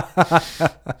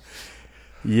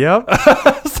 Yep.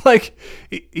 It's like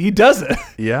he does it.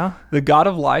 Yeah. The God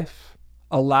of life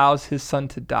allows his son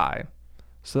to die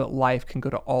so that life can go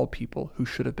to all people who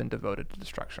should have been devoted to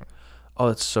destruction. Oh,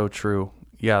 that's so true.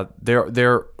 Yeah.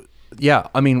 Yeah.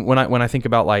 I mean, when I think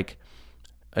about like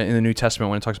in the New Testament,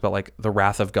 when it talks about like the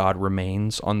wrath of God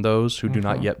remains on those who do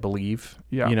not yet believe,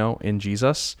 in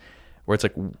Jesus, where it's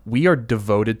like we are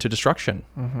devoted to destruction,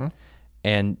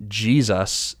 and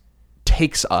Jesus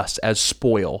takes us as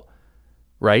spoil,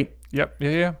 right? Yep.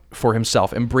 Yeah. For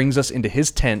himself, and brings us into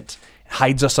his tent,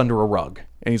 hides us under a rug.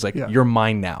 And he's like, you're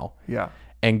mine now. Yeah.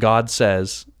 And God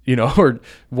says, or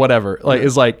whatever,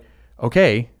 is like,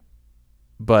 okay,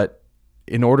 but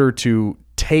in order to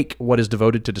take what is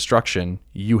devoted to destruction,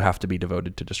 you have to be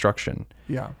devoted to destruction.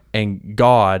 Yeah. And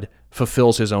God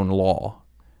fulfills his own law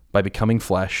by becoming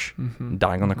flesh,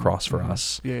 dying on the cross for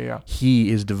us. Yeah.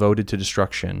 He is devoted to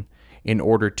destruction in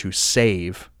order to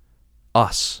save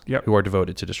us who are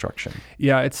devoted to destruction.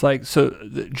 Yeah, it's like, so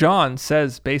John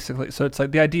says basically, so it's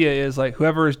like the idea is like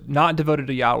whoever is not devoted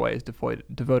to Yahweh is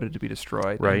devoted to be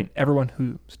destroyed. Right. And everyone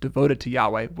who's devoted to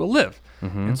Yahweh will live.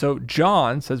 And so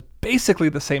John says basically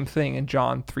the same thing in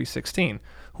John 3:16.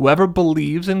 Whoever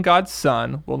believes in God's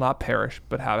Son will not perish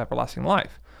but have everlasting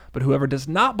life. But whoever does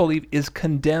not believe is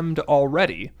condemned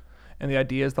already. And the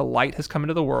idea is the light has come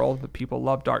into the world, but people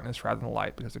love darkness rather than the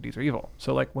light because their deeds are evil.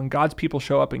 So like when God's people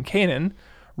show up in Canaan,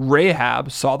 Rahab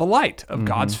saw the light of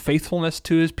God's faithfulness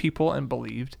to his people and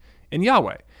believed in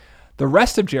Yahweh. The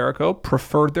rest of Jericho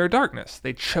preferred their darkness.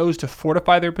 They chose to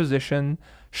fortify their position,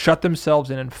 shut themselves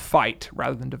in, and fight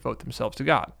rather than devote themselves to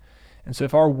God. And so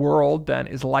if our world then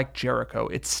is like Jericho,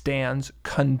 it stands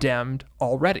condemned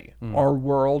already. Our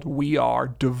world, we are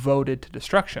devoted to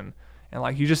destruction. And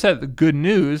like you just said, the good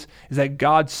news is that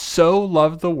God so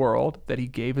loved the world that he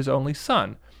gave his only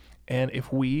son. And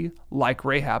if we, like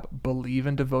Rahab, believe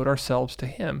and devote ourselves to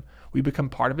him, we become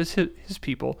part of his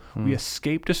people, we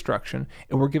escape destruction,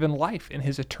 and we're given life in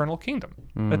his eternal kingdom.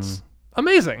 That's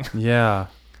amazing. Yeah.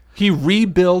 He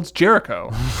rebuilds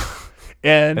Jericho.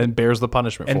 and bears the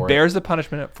punishment for it. And bears the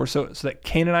punishment for so that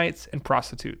Canaanites and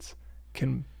prostitutes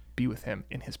can be with him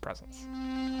in his presence.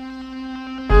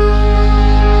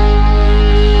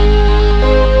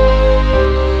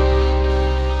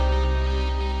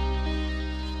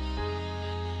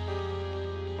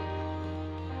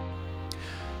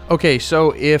 Okay,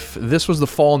 so if this was the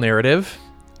fall narrative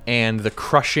and the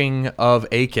crushing of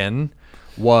Achan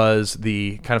was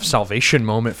the kind of salvation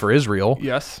moment for Israel,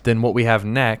 yes, then what we have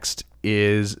next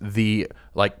is the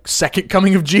second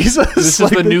coming of Jesus. This is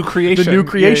the new creation. The new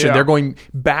creation. Yeah. They're going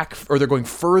back, or they're going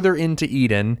further into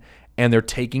Eden, and they're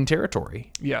taking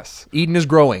territory. Yes. Eden is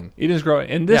growing. Eden is growing.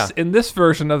 In this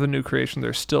version of the new creation,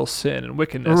 there's still sin and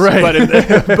wickedness.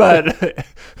 Right. But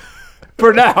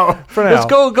for now, let's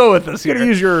go with this here. You gotta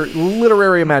use your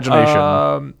literary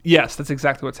imagination. Yes, that's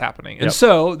exactly what's happening. And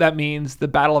so that means the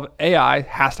battle of Ai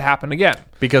has to happen again.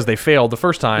 Because they failed the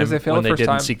first time when they didn't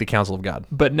time. seek the counsel of God.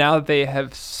 But now that they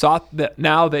have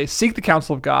now they seek the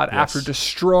counsel of God after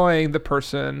destroying the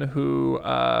person who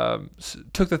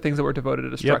took the things that were devoted to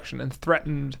destruction and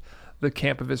threatened the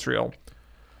camp of Israel.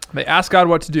 They ask God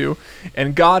what to do,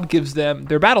 and God gives them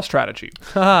their battle strategy.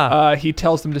 He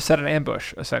tells them to set an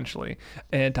ambush, essentially,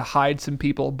 and to hide some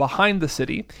people behind the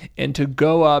city, and to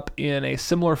go up in a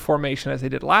similar formation as they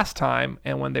did last time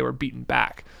and when they were beaten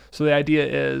back. So the idea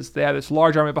is they have this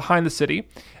large army behind the city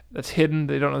that's hidden.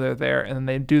 They don't know they're there, and then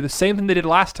they do the same thing they did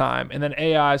last time, and then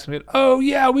AI is going to be, oh,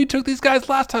 yeah, we took these guys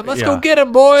last time. Let's go get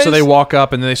them, boys. So they walk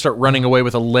up, and then they start running away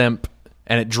with a limp,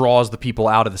 and it draws the people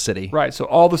out of the city. Right. So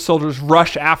all the soldiers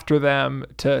rush after them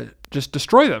to just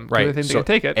destroy them. Right. They think they can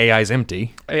take it. AI is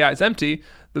empty. AI is empty.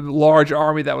 The large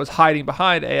army that was hiding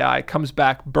behind AI comes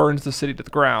back, burns the city to the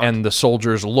ground. And the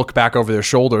soldiers look back over their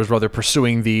shoulders while they're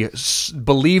pursuing the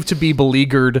believed to be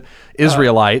beleaguered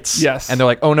Israelites. Yes. And they're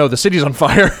like, oh no, the city's on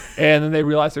fire. And then they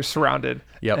realize they're surrounded.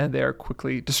 Yep. And they're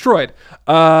quickly destroyed.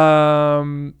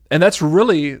 And that's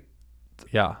really...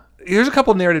 Yeah. Here's a couple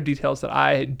of narrative details that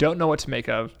I don't know what to make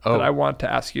of that I want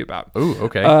to ask you about. Oh,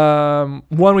 okay.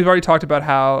 One, we've already talked about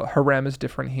how harem is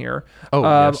different here.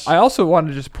 Yes. I also wanted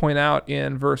to just point out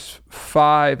in verse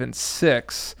 5 and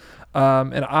 6,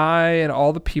 and I and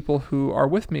all the people who are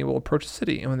with me will approach the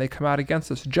city, and when they come out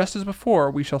against us, just as before,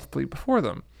 we shall flee before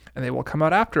them. And they will come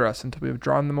out after us until we have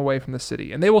drawn them away from the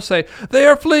city. And they will say, they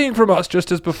are fleeing from us just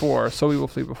as before, so we will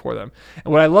flee before them.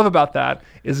 And what I love about that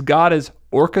is God is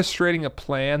orchestrating a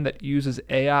plan that uses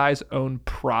AI's own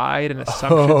pride and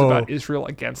assumptions about Israel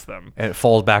against them. And it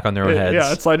falls back on their own heads.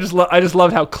 Yeah, it's like, I just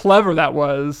loved how clever that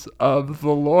was of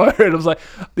the Lord. It was like,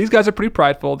 these guys are pretty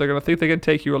prideful. They're going to think they can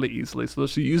take you really easily, so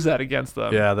let's use that against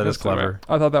them. Yeah, that is clever.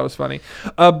 I thought that was funny.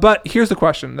 But here's the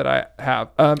question that I have.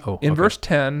 In verse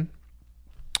 10...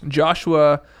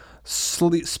 Joshua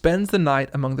spends the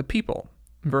night among the people.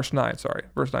 Verse 9.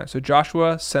 So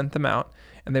Joshua sent them out,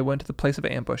 and they went to the place of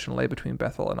ambush and lay between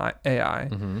Bethel and Ai.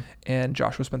 Mm-hmm. And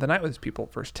Joshua spent the night with his people,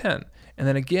 verse 10. And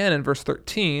then again in verse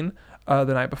 13, the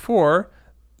night before,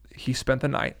 he spent the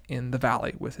night in the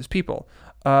valley with his people.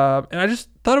 And I just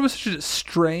thought it was such a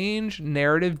strange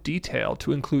narrative detail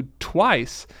to include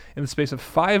twice in the space of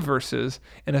 5 verses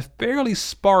in a fairly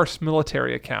sparse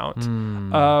military account.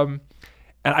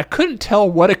 And I couldn't tell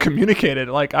what it communicated.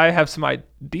 Like, I have some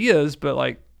ideas, but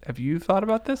like, have you thought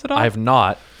about this at all? I have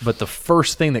not, but the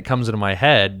first thing that comes into my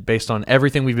head, based on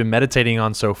everything we've been meditating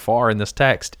on so far in this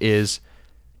text, is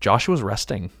Joshua's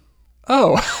resting.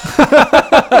 Oh,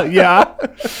 yeah.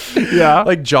 Yeah.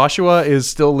 Like, Joshua is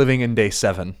still living in day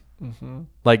 7.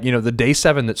 Like, the day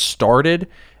 7 that started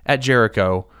at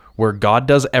Jericho, where God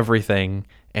does everything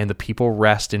and the people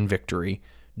rest in victory.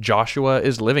 Joshua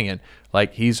is living in.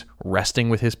 Like, he's resting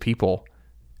with his people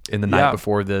in the night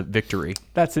before the victory.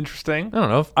 That's interesting. I don't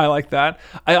know. I like that.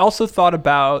 I also thought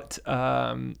about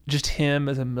just him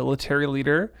as a military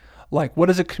leader. Like, what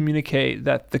does it communicate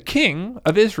that the king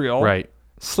of Israel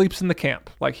sleeps in the camp?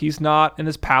 Like, he's not in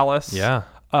his palace. Yeah.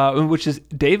 Which is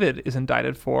David is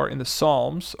indicted for in the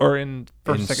Psalms, or in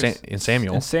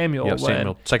Samuel. In Samuel, Yep,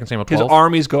 when 2 Samuel 12. his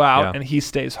armies go out and he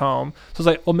stays home. So it's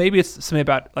like, well, maybe it's something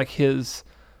about like his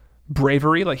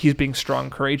bravery, like he's being strong,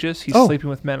 courageous. He's sleeping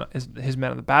with his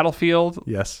men on the battlefield.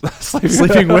 Yes,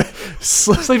 sleeping on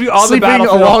the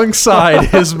battlefield alongside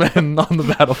his men on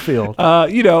the battlefield.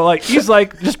 Like he's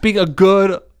like just being a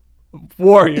good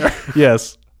warrior.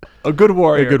 Yes, a good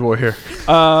warrior. A good warrior.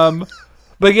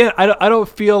 But again, I don't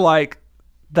feel like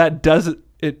that does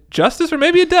it justice, or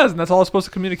maybe it does, and that's all it's supposed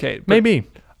to communicate. But maybe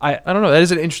I don't know. That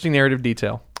is an interesting narrative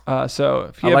detail. So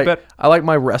if you I like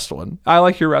my rest one. I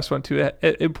like your rest one too.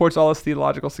 It imports all this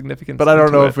theological significance. But I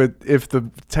don't know if the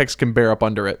text can bear up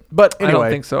under it. But anyway, I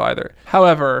don't think so either.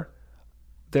 However,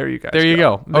 there you guys. There you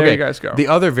go. There okay. you guys go. The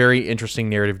other very interesting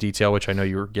narrative detail, which I know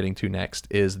you were getting to next,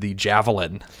 is the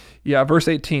javelin. Yeah, verse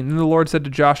 18. Then the Lord said to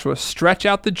Joshua, "Stretch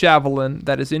out the javelin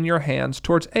that is in your hands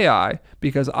towards Ai,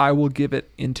 because I will give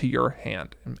it into your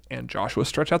hand." And Joshua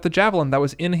stretched out the javelin that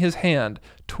was in his hand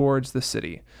towards the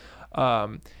city.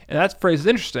 And that phrase is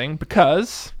interesting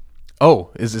because...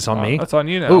 Oh, is this on me? That's on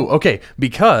you now. Oh, okay.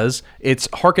 Because it's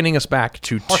hearkening us back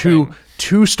to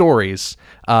two stories,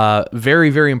 very,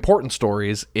 very important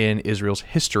stories in Israel's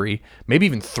history. Maybe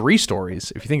even 3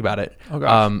 stories, if you think about it. Oh,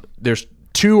 gosh. There's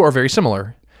 2 are very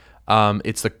similar.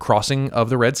 It's the crossing of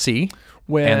the Red Sea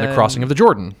and the crossing of the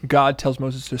Jordan. God tells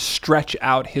Moses to stretch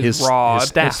out his rod,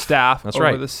 his staff That's over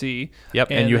right. the sea. Yep,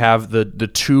 and you have the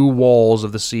 2 walls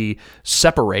of the sea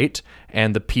separate,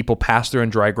 and the people pass through on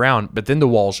dry ground, but then the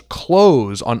walls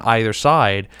close on either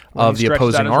side of the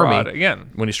opposing army.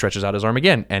 When he stretches out his arm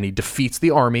again, and he defeats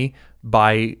the army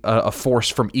by a force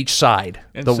from each side,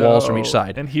 walls from each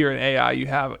side. And here in Ai, you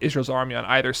have Israel's army on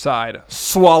either side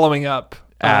swallowing up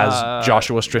as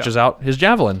Joshua stretches out his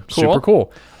javelin. Cool. Super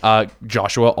cool.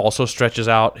 Joshua also stretches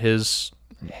out his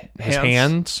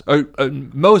hands.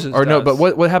 Moses or does. no, but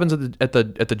what happens at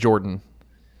the Jordan?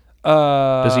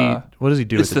 What does he do at the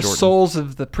Jordan? It's the soles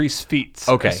of the priest's feet.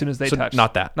 Okay, as soon as they touch.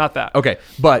 Not that. Okay,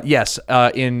 but yes,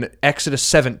 in Exodus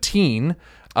 17.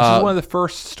 This is one of the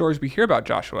first stories we hear about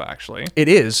Joshua, actually. It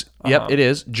is. Yep, it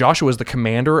is. Joshua is the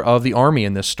commander of the army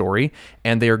in this story,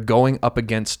 and they are going up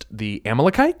against the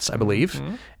Amalekites, I believe.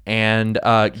 Mm-hmm. And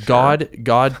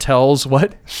God tells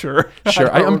what? Sure.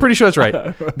 I'm pretty sure that's right.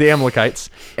 The Amalekites.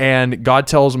 And God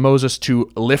tells Moses to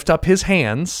lift up his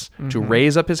hands, to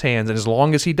raise up his hands, and as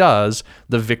long as he does,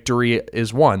 the victory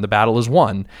is won. The battle is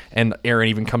won. And Aaron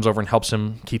even comes over and helps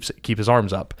him keep his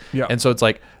arms up. Yeah. And so it's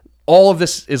like, all of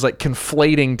this is like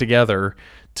conflating together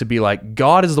to be like,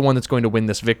 God is the one that's going to win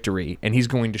this victory, and he's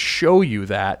going to show you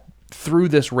that through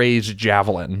this raised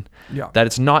javelin. Yeah. That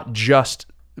it's not just...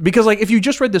 Because like if you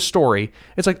just read this story,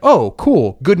 it's like, oh,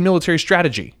 cool, good military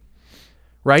strategy.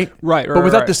 Right? But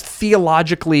without this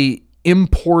theologically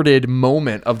imported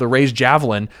moment of the raised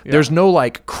javelin, there's no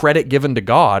like credit given to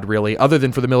God really, other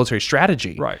than for the military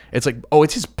strategy. Right. It's like, oh,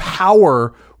 it's his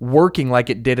power working like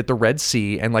it did at the Red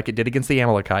Sea and like it did against the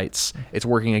Amalekites. It's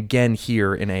working again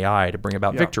here in Ai to bring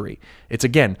about victory. It's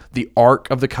again the Ark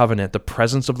of the Covenant, the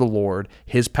presence of the Lord,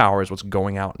 his power is what's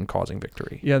going out and causing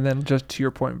victory. Yeah, and then just to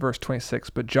your point, verse 26,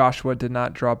 but Joshua did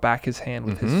not draw back his hand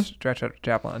with his stretched out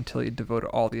javelin until he devoted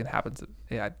all the inhabitants of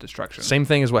Ai to destruction. Same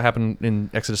thing as what happened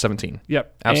in Exodus 17.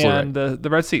 Yep. Absolutely. And the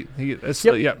Red Sea.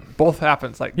 Both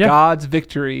happens. Like God's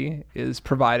victory is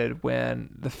provided when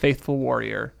the faithful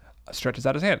warrior stretches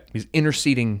out his hand. He's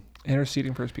interceding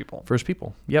Interceding for his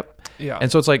people. Yep. Yeah.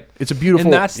 And so it's like, it's a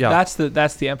beautiful... And that's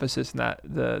the emphasis in that,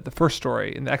 the first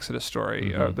story, in the Exodus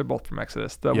story, they're both from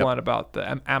Exodus, the one about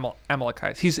the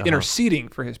Amalekites. He's interceding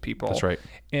for his people. That's right.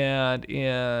 And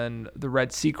in the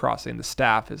Red Sea crossing, the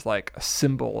staff is like a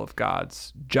symbol of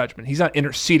God's judgment. He's not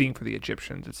interceding for the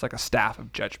Egyptians. It's like a staff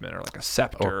of judgment, or like a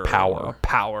scepter. Or power. Or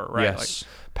power, right? Yes.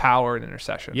 Like power and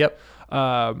intercession. Yep.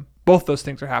 Both those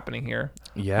things are happening here.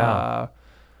 Yeah.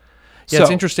 It's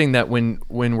interesting that when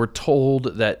we're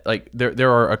told that, like,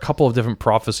 there are a couple of different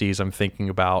prophecies I'm thinking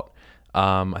about.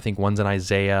 I think one's in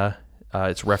Isaiah.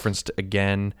 It's referenced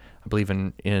again, I believe,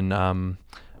 in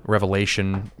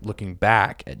Revelation, looking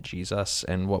back at Jesus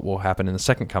and what will happen in the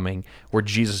second coming, where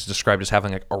Jesus is described as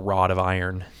having like a rod of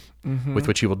iron with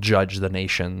which he will judge the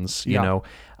nations, you know?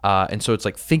 And so it's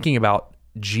like thinking about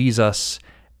Jesus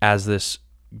as this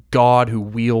God who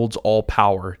wields all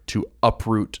power to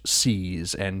uproot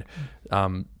seas and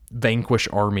vanquish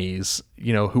armies,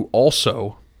 you know, who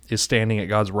also is standing at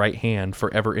God's right hand,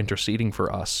 forever interceding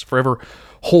for us, forever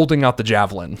holding out the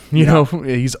javelin. You know,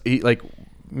 he's like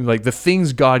the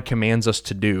things God commands us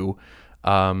to do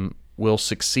will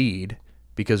succeed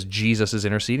because Jesus is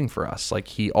interceding for us. Like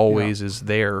he always is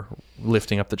there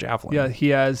lifting up the javelin. Yeah, he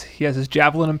has his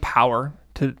javelin and power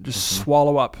to just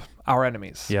swallow up our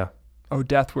enemies. Yeah. Oh,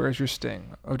 death, where is your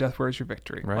sting? Oh, death, where is your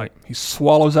victory? Right. Like he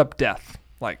swallows up death,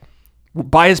 like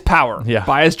by his power,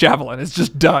 by his javelin. It's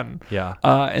just done. Yeah.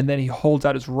 And then he holds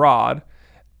out his rod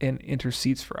and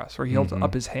intercedes for us, or he holds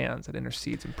up his hands and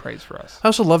intercedes and prays for us. I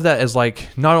also love that as like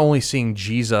not only seeing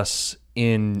Jesus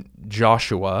in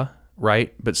Joshua,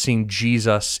 right, but seeing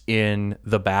Jesus in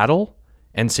the battle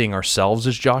and seeing ourselves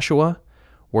as Joshua,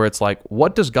 where it's like,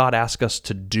 what does God ask us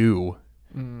to do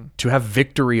to have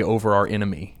victory over our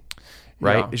enemy?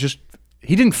 Right? Yeah. It's just,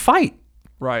 he didn't fight.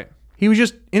 Right. He was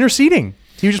just interceding.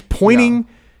 He was just pointing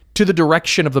to the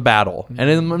direction of the battle. And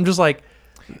then I'm just like,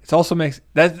 it also makes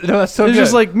that, that's so it's good.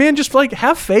 just like, man, just like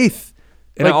have faith.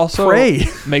 And like, it also pray.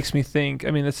 makes me think, I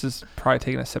mean, this is probably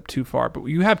taking a step too far, but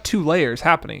you have two layers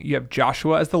happening. You have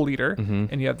Joshua as the leader,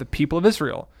 and you have the people of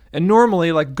Israel. And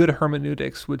normally, like, good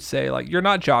hermeneutics would say, like, you're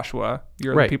not Joshua,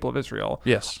 you're the people of Israel.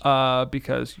 Yes.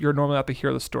 Because you're normally not the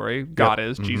hero of the story. God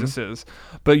is, Jesus is.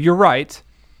 But you're right.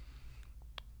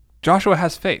 Joshua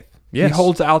has faith. Yes. He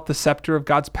holds out the scepter of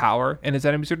God's power, and his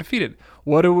enemies are defeated.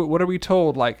 What are we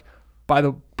told? Like, by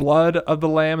the blood of the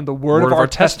Lamb and the word of our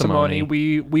testimony,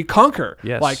 we conquer.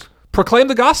 Yes. Like, proclaim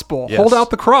the gospel, hold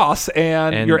out the cross,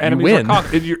 and your enemies are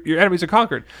conquered. Your enemies are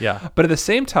conquered. Yeah. But at the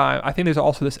same time, I think there's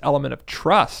also this element of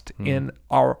trust in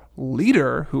our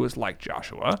leader, who is like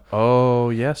Joshua. Oh,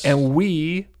 yes. And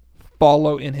we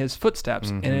follow in his footsteps.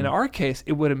 And in our case,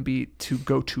 it wouldn't be to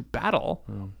go to battle,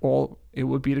 or it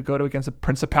would be to go against the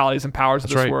principalities and powers of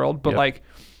this world. But like,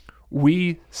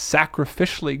 we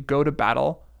sacrificially go to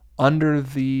battle under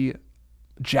the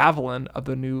javelin of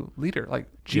the new leader. Like,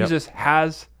 Jesus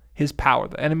has his power.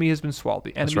 The enemy has been swallowed.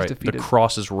 The enemy is defeated. The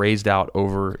cross is raised out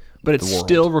over but it the world.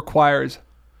 Still requires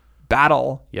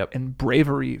battle and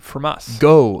bravery from us.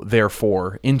 Go,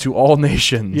 therefore, into all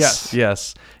nations.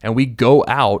 Yes. And we go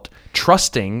out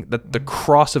trusting that the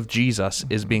cross of Jesus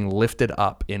is being lifted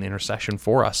up in intercession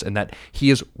for us, and that he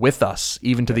is with us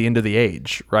even to the end of the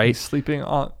age, right? He's sleeping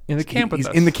in the camp with us.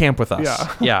 He's in the camp with us.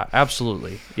 Yeah. Yeah,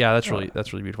 absolutely. Yeah, that's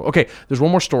really beautiful. Okay, there's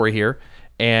one more story here,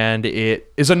 and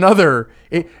it is another,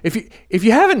 if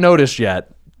you haven't noticed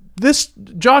yet, this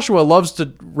Joshua loves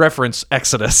to reference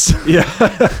Exodus. Yeah.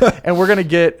 And we're going to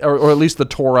get, or at least the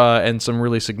Torah and some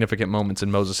really significant moments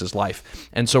in Moses' life.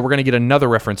 And so we're going to get another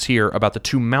reference here about the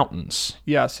two mountains.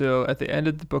 Yeah, so at the end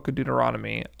of the book of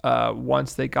Deuteronomy,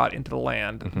 once they got into the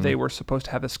land, they were supposed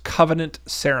to have this covenant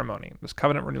ceremony, this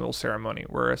covenant renewal ceremony,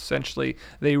 where essentially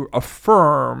they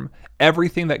affirm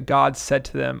everything that God said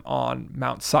to them on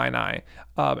Mount Sinai,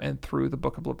 and through the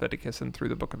book of Leviticus and through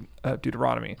the book of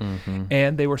Deuteronomy.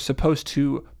 And they were supposed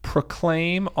to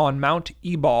proclaim on Mount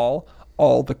Ebal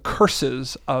all the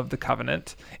curses of the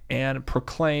covenant, and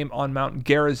proclaim on Mount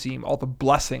Gerizim all the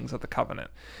blessings of the covenant.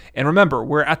 And remember,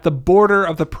 we're at the border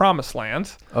of the promised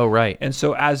land. Oh, right. And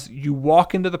so as you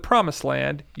walk into the promised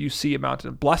land, you see a mountain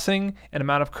of blessing and a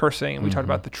mountain of cursing. And we talked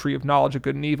about the tree of knowledge of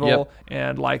good and evil,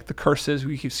 and like the curses.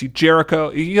 You see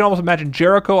Jericho. You can almost imagine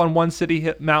Jericho on one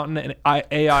city mountain and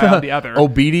Ai on the other.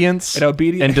 Obedience and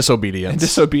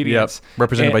disobedience. Yep.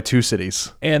 Represented by two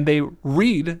cities. And they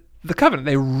read the covenant.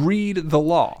 They read the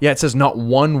law. Yeah, it says not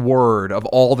one word of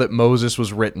all that Moses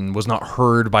was written was not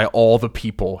heard by all the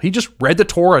people. He just read the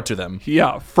Torah to them.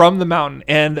 Yeah, from the mountain.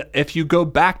 And if you go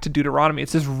back to Deuteronomy,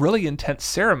 it's this really intense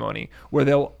ceremony where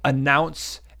they'll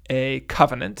announce a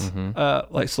covenant.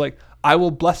 Like I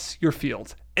will bless your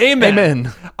fields. Amen.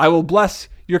 Amen. I will bless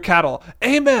your cattle.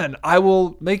 Amen. I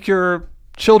will make your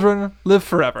children live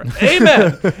forever.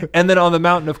 Amen. And then on the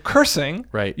mountain of cursing,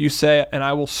 right, you say, and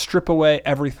I will strip away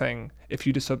everything if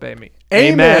you disobey me.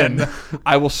 Amen.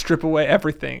 I will strip away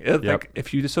everything like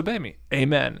if you disobey me.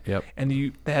 Amen. Yep.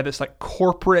 And they had this like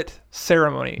corporate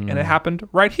ceremony, and it happened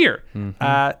right here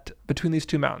between these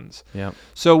two mountains. Yep.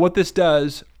 So what this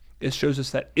does is shows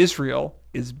us that Israel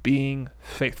is being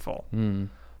faithful.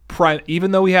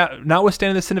 Even though we have,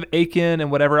 notwithstanding the sin of Achan and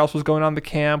whatever else was going on in the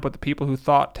camp with the people who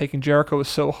thought taking Jericho was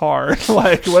so hard,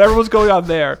 like whatever was going on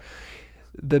there,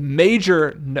 the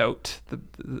major note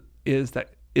is that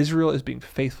Israel is being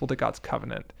faithful to God's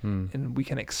covenant, and we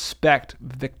can expect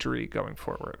victory going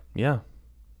forward. Yeah,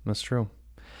 that's true.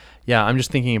 Yeah, I'm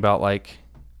just thinking about like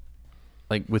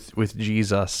with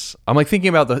Jesus, I'm like thinking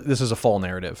about this is a fall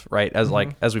narrative, right? As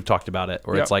like as we've talked about it,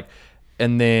 where it's like,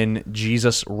 and then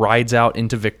Jesus rides out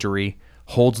into victory,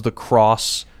 holds the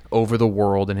cross over the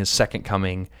world in his second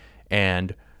coming,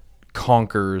 and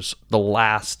conquers the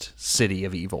last city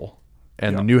of evil.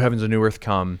 And the new heavens and new earth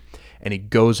come, and he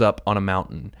goes up on a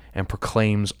mountain and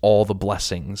proclaims all the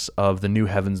blessings of the new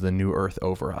heavens, the new earth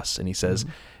over us. And he says,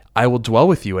 I will dwell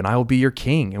with you and I will be your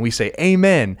king. And we say,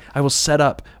 Amen. I will set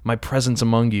up my presence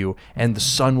among you, and the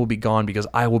sun will be gone because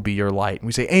I will be your light. And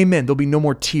we say, Amen. There'll be no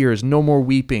more tears, no more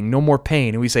weeping, no more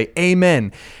pain. And we say,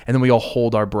 Amen. And then we all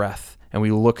hold our breath and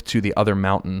we look to the other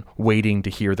mountain, waiting to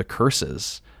hear the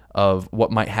curses of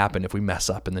what might happen if we mess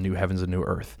up in the new heavens and new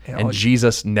earth. And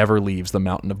Jesus never leaves the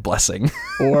mountain of blessing.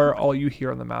 Or all you hear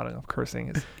on the mountain of cursing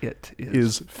is, it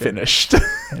is finished.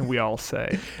 And we all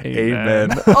say, Amen.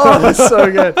 Oh, that's so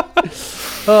good.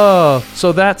 Oh,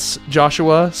 so that's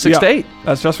Joshua 6-8.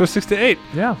 That's Joshua 6-8.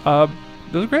 Yeah.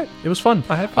 It was great. It was fun.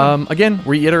 I had fun. Again,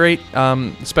 reiterate,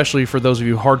 especially for those of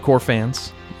you hardcore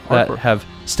fans that have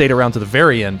stayed around to the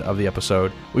very end of the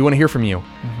episode, we want to hear from you.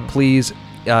 Please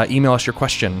email us your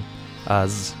questions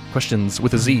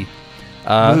with a Z.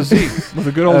 With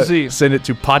a good old Z. Send it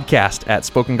to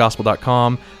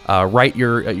podcast@spokengospel.com. Write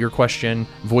your question,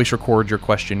 voice record your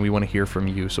question. We want to hear from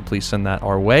you, so please send that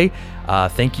our way.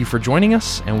 Thank you for joining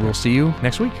us, and we'll see you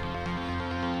next week.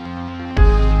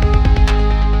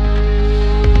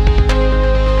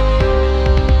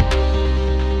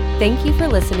 Thank you for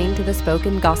listening to the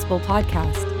Spoken Gospel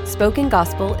Podcast. Spoken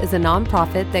Gospel is a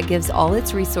nonprofit that gives all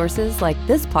its resources, like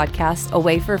this podcast,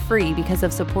 away for free because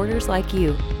of supporters like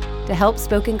you. To help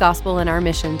Spoken Gospel in our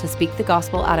mission to speak the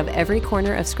gospel out of every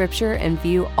corner of Scripture and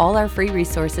view all our free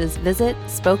resources, visit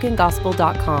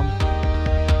spokengospel.com.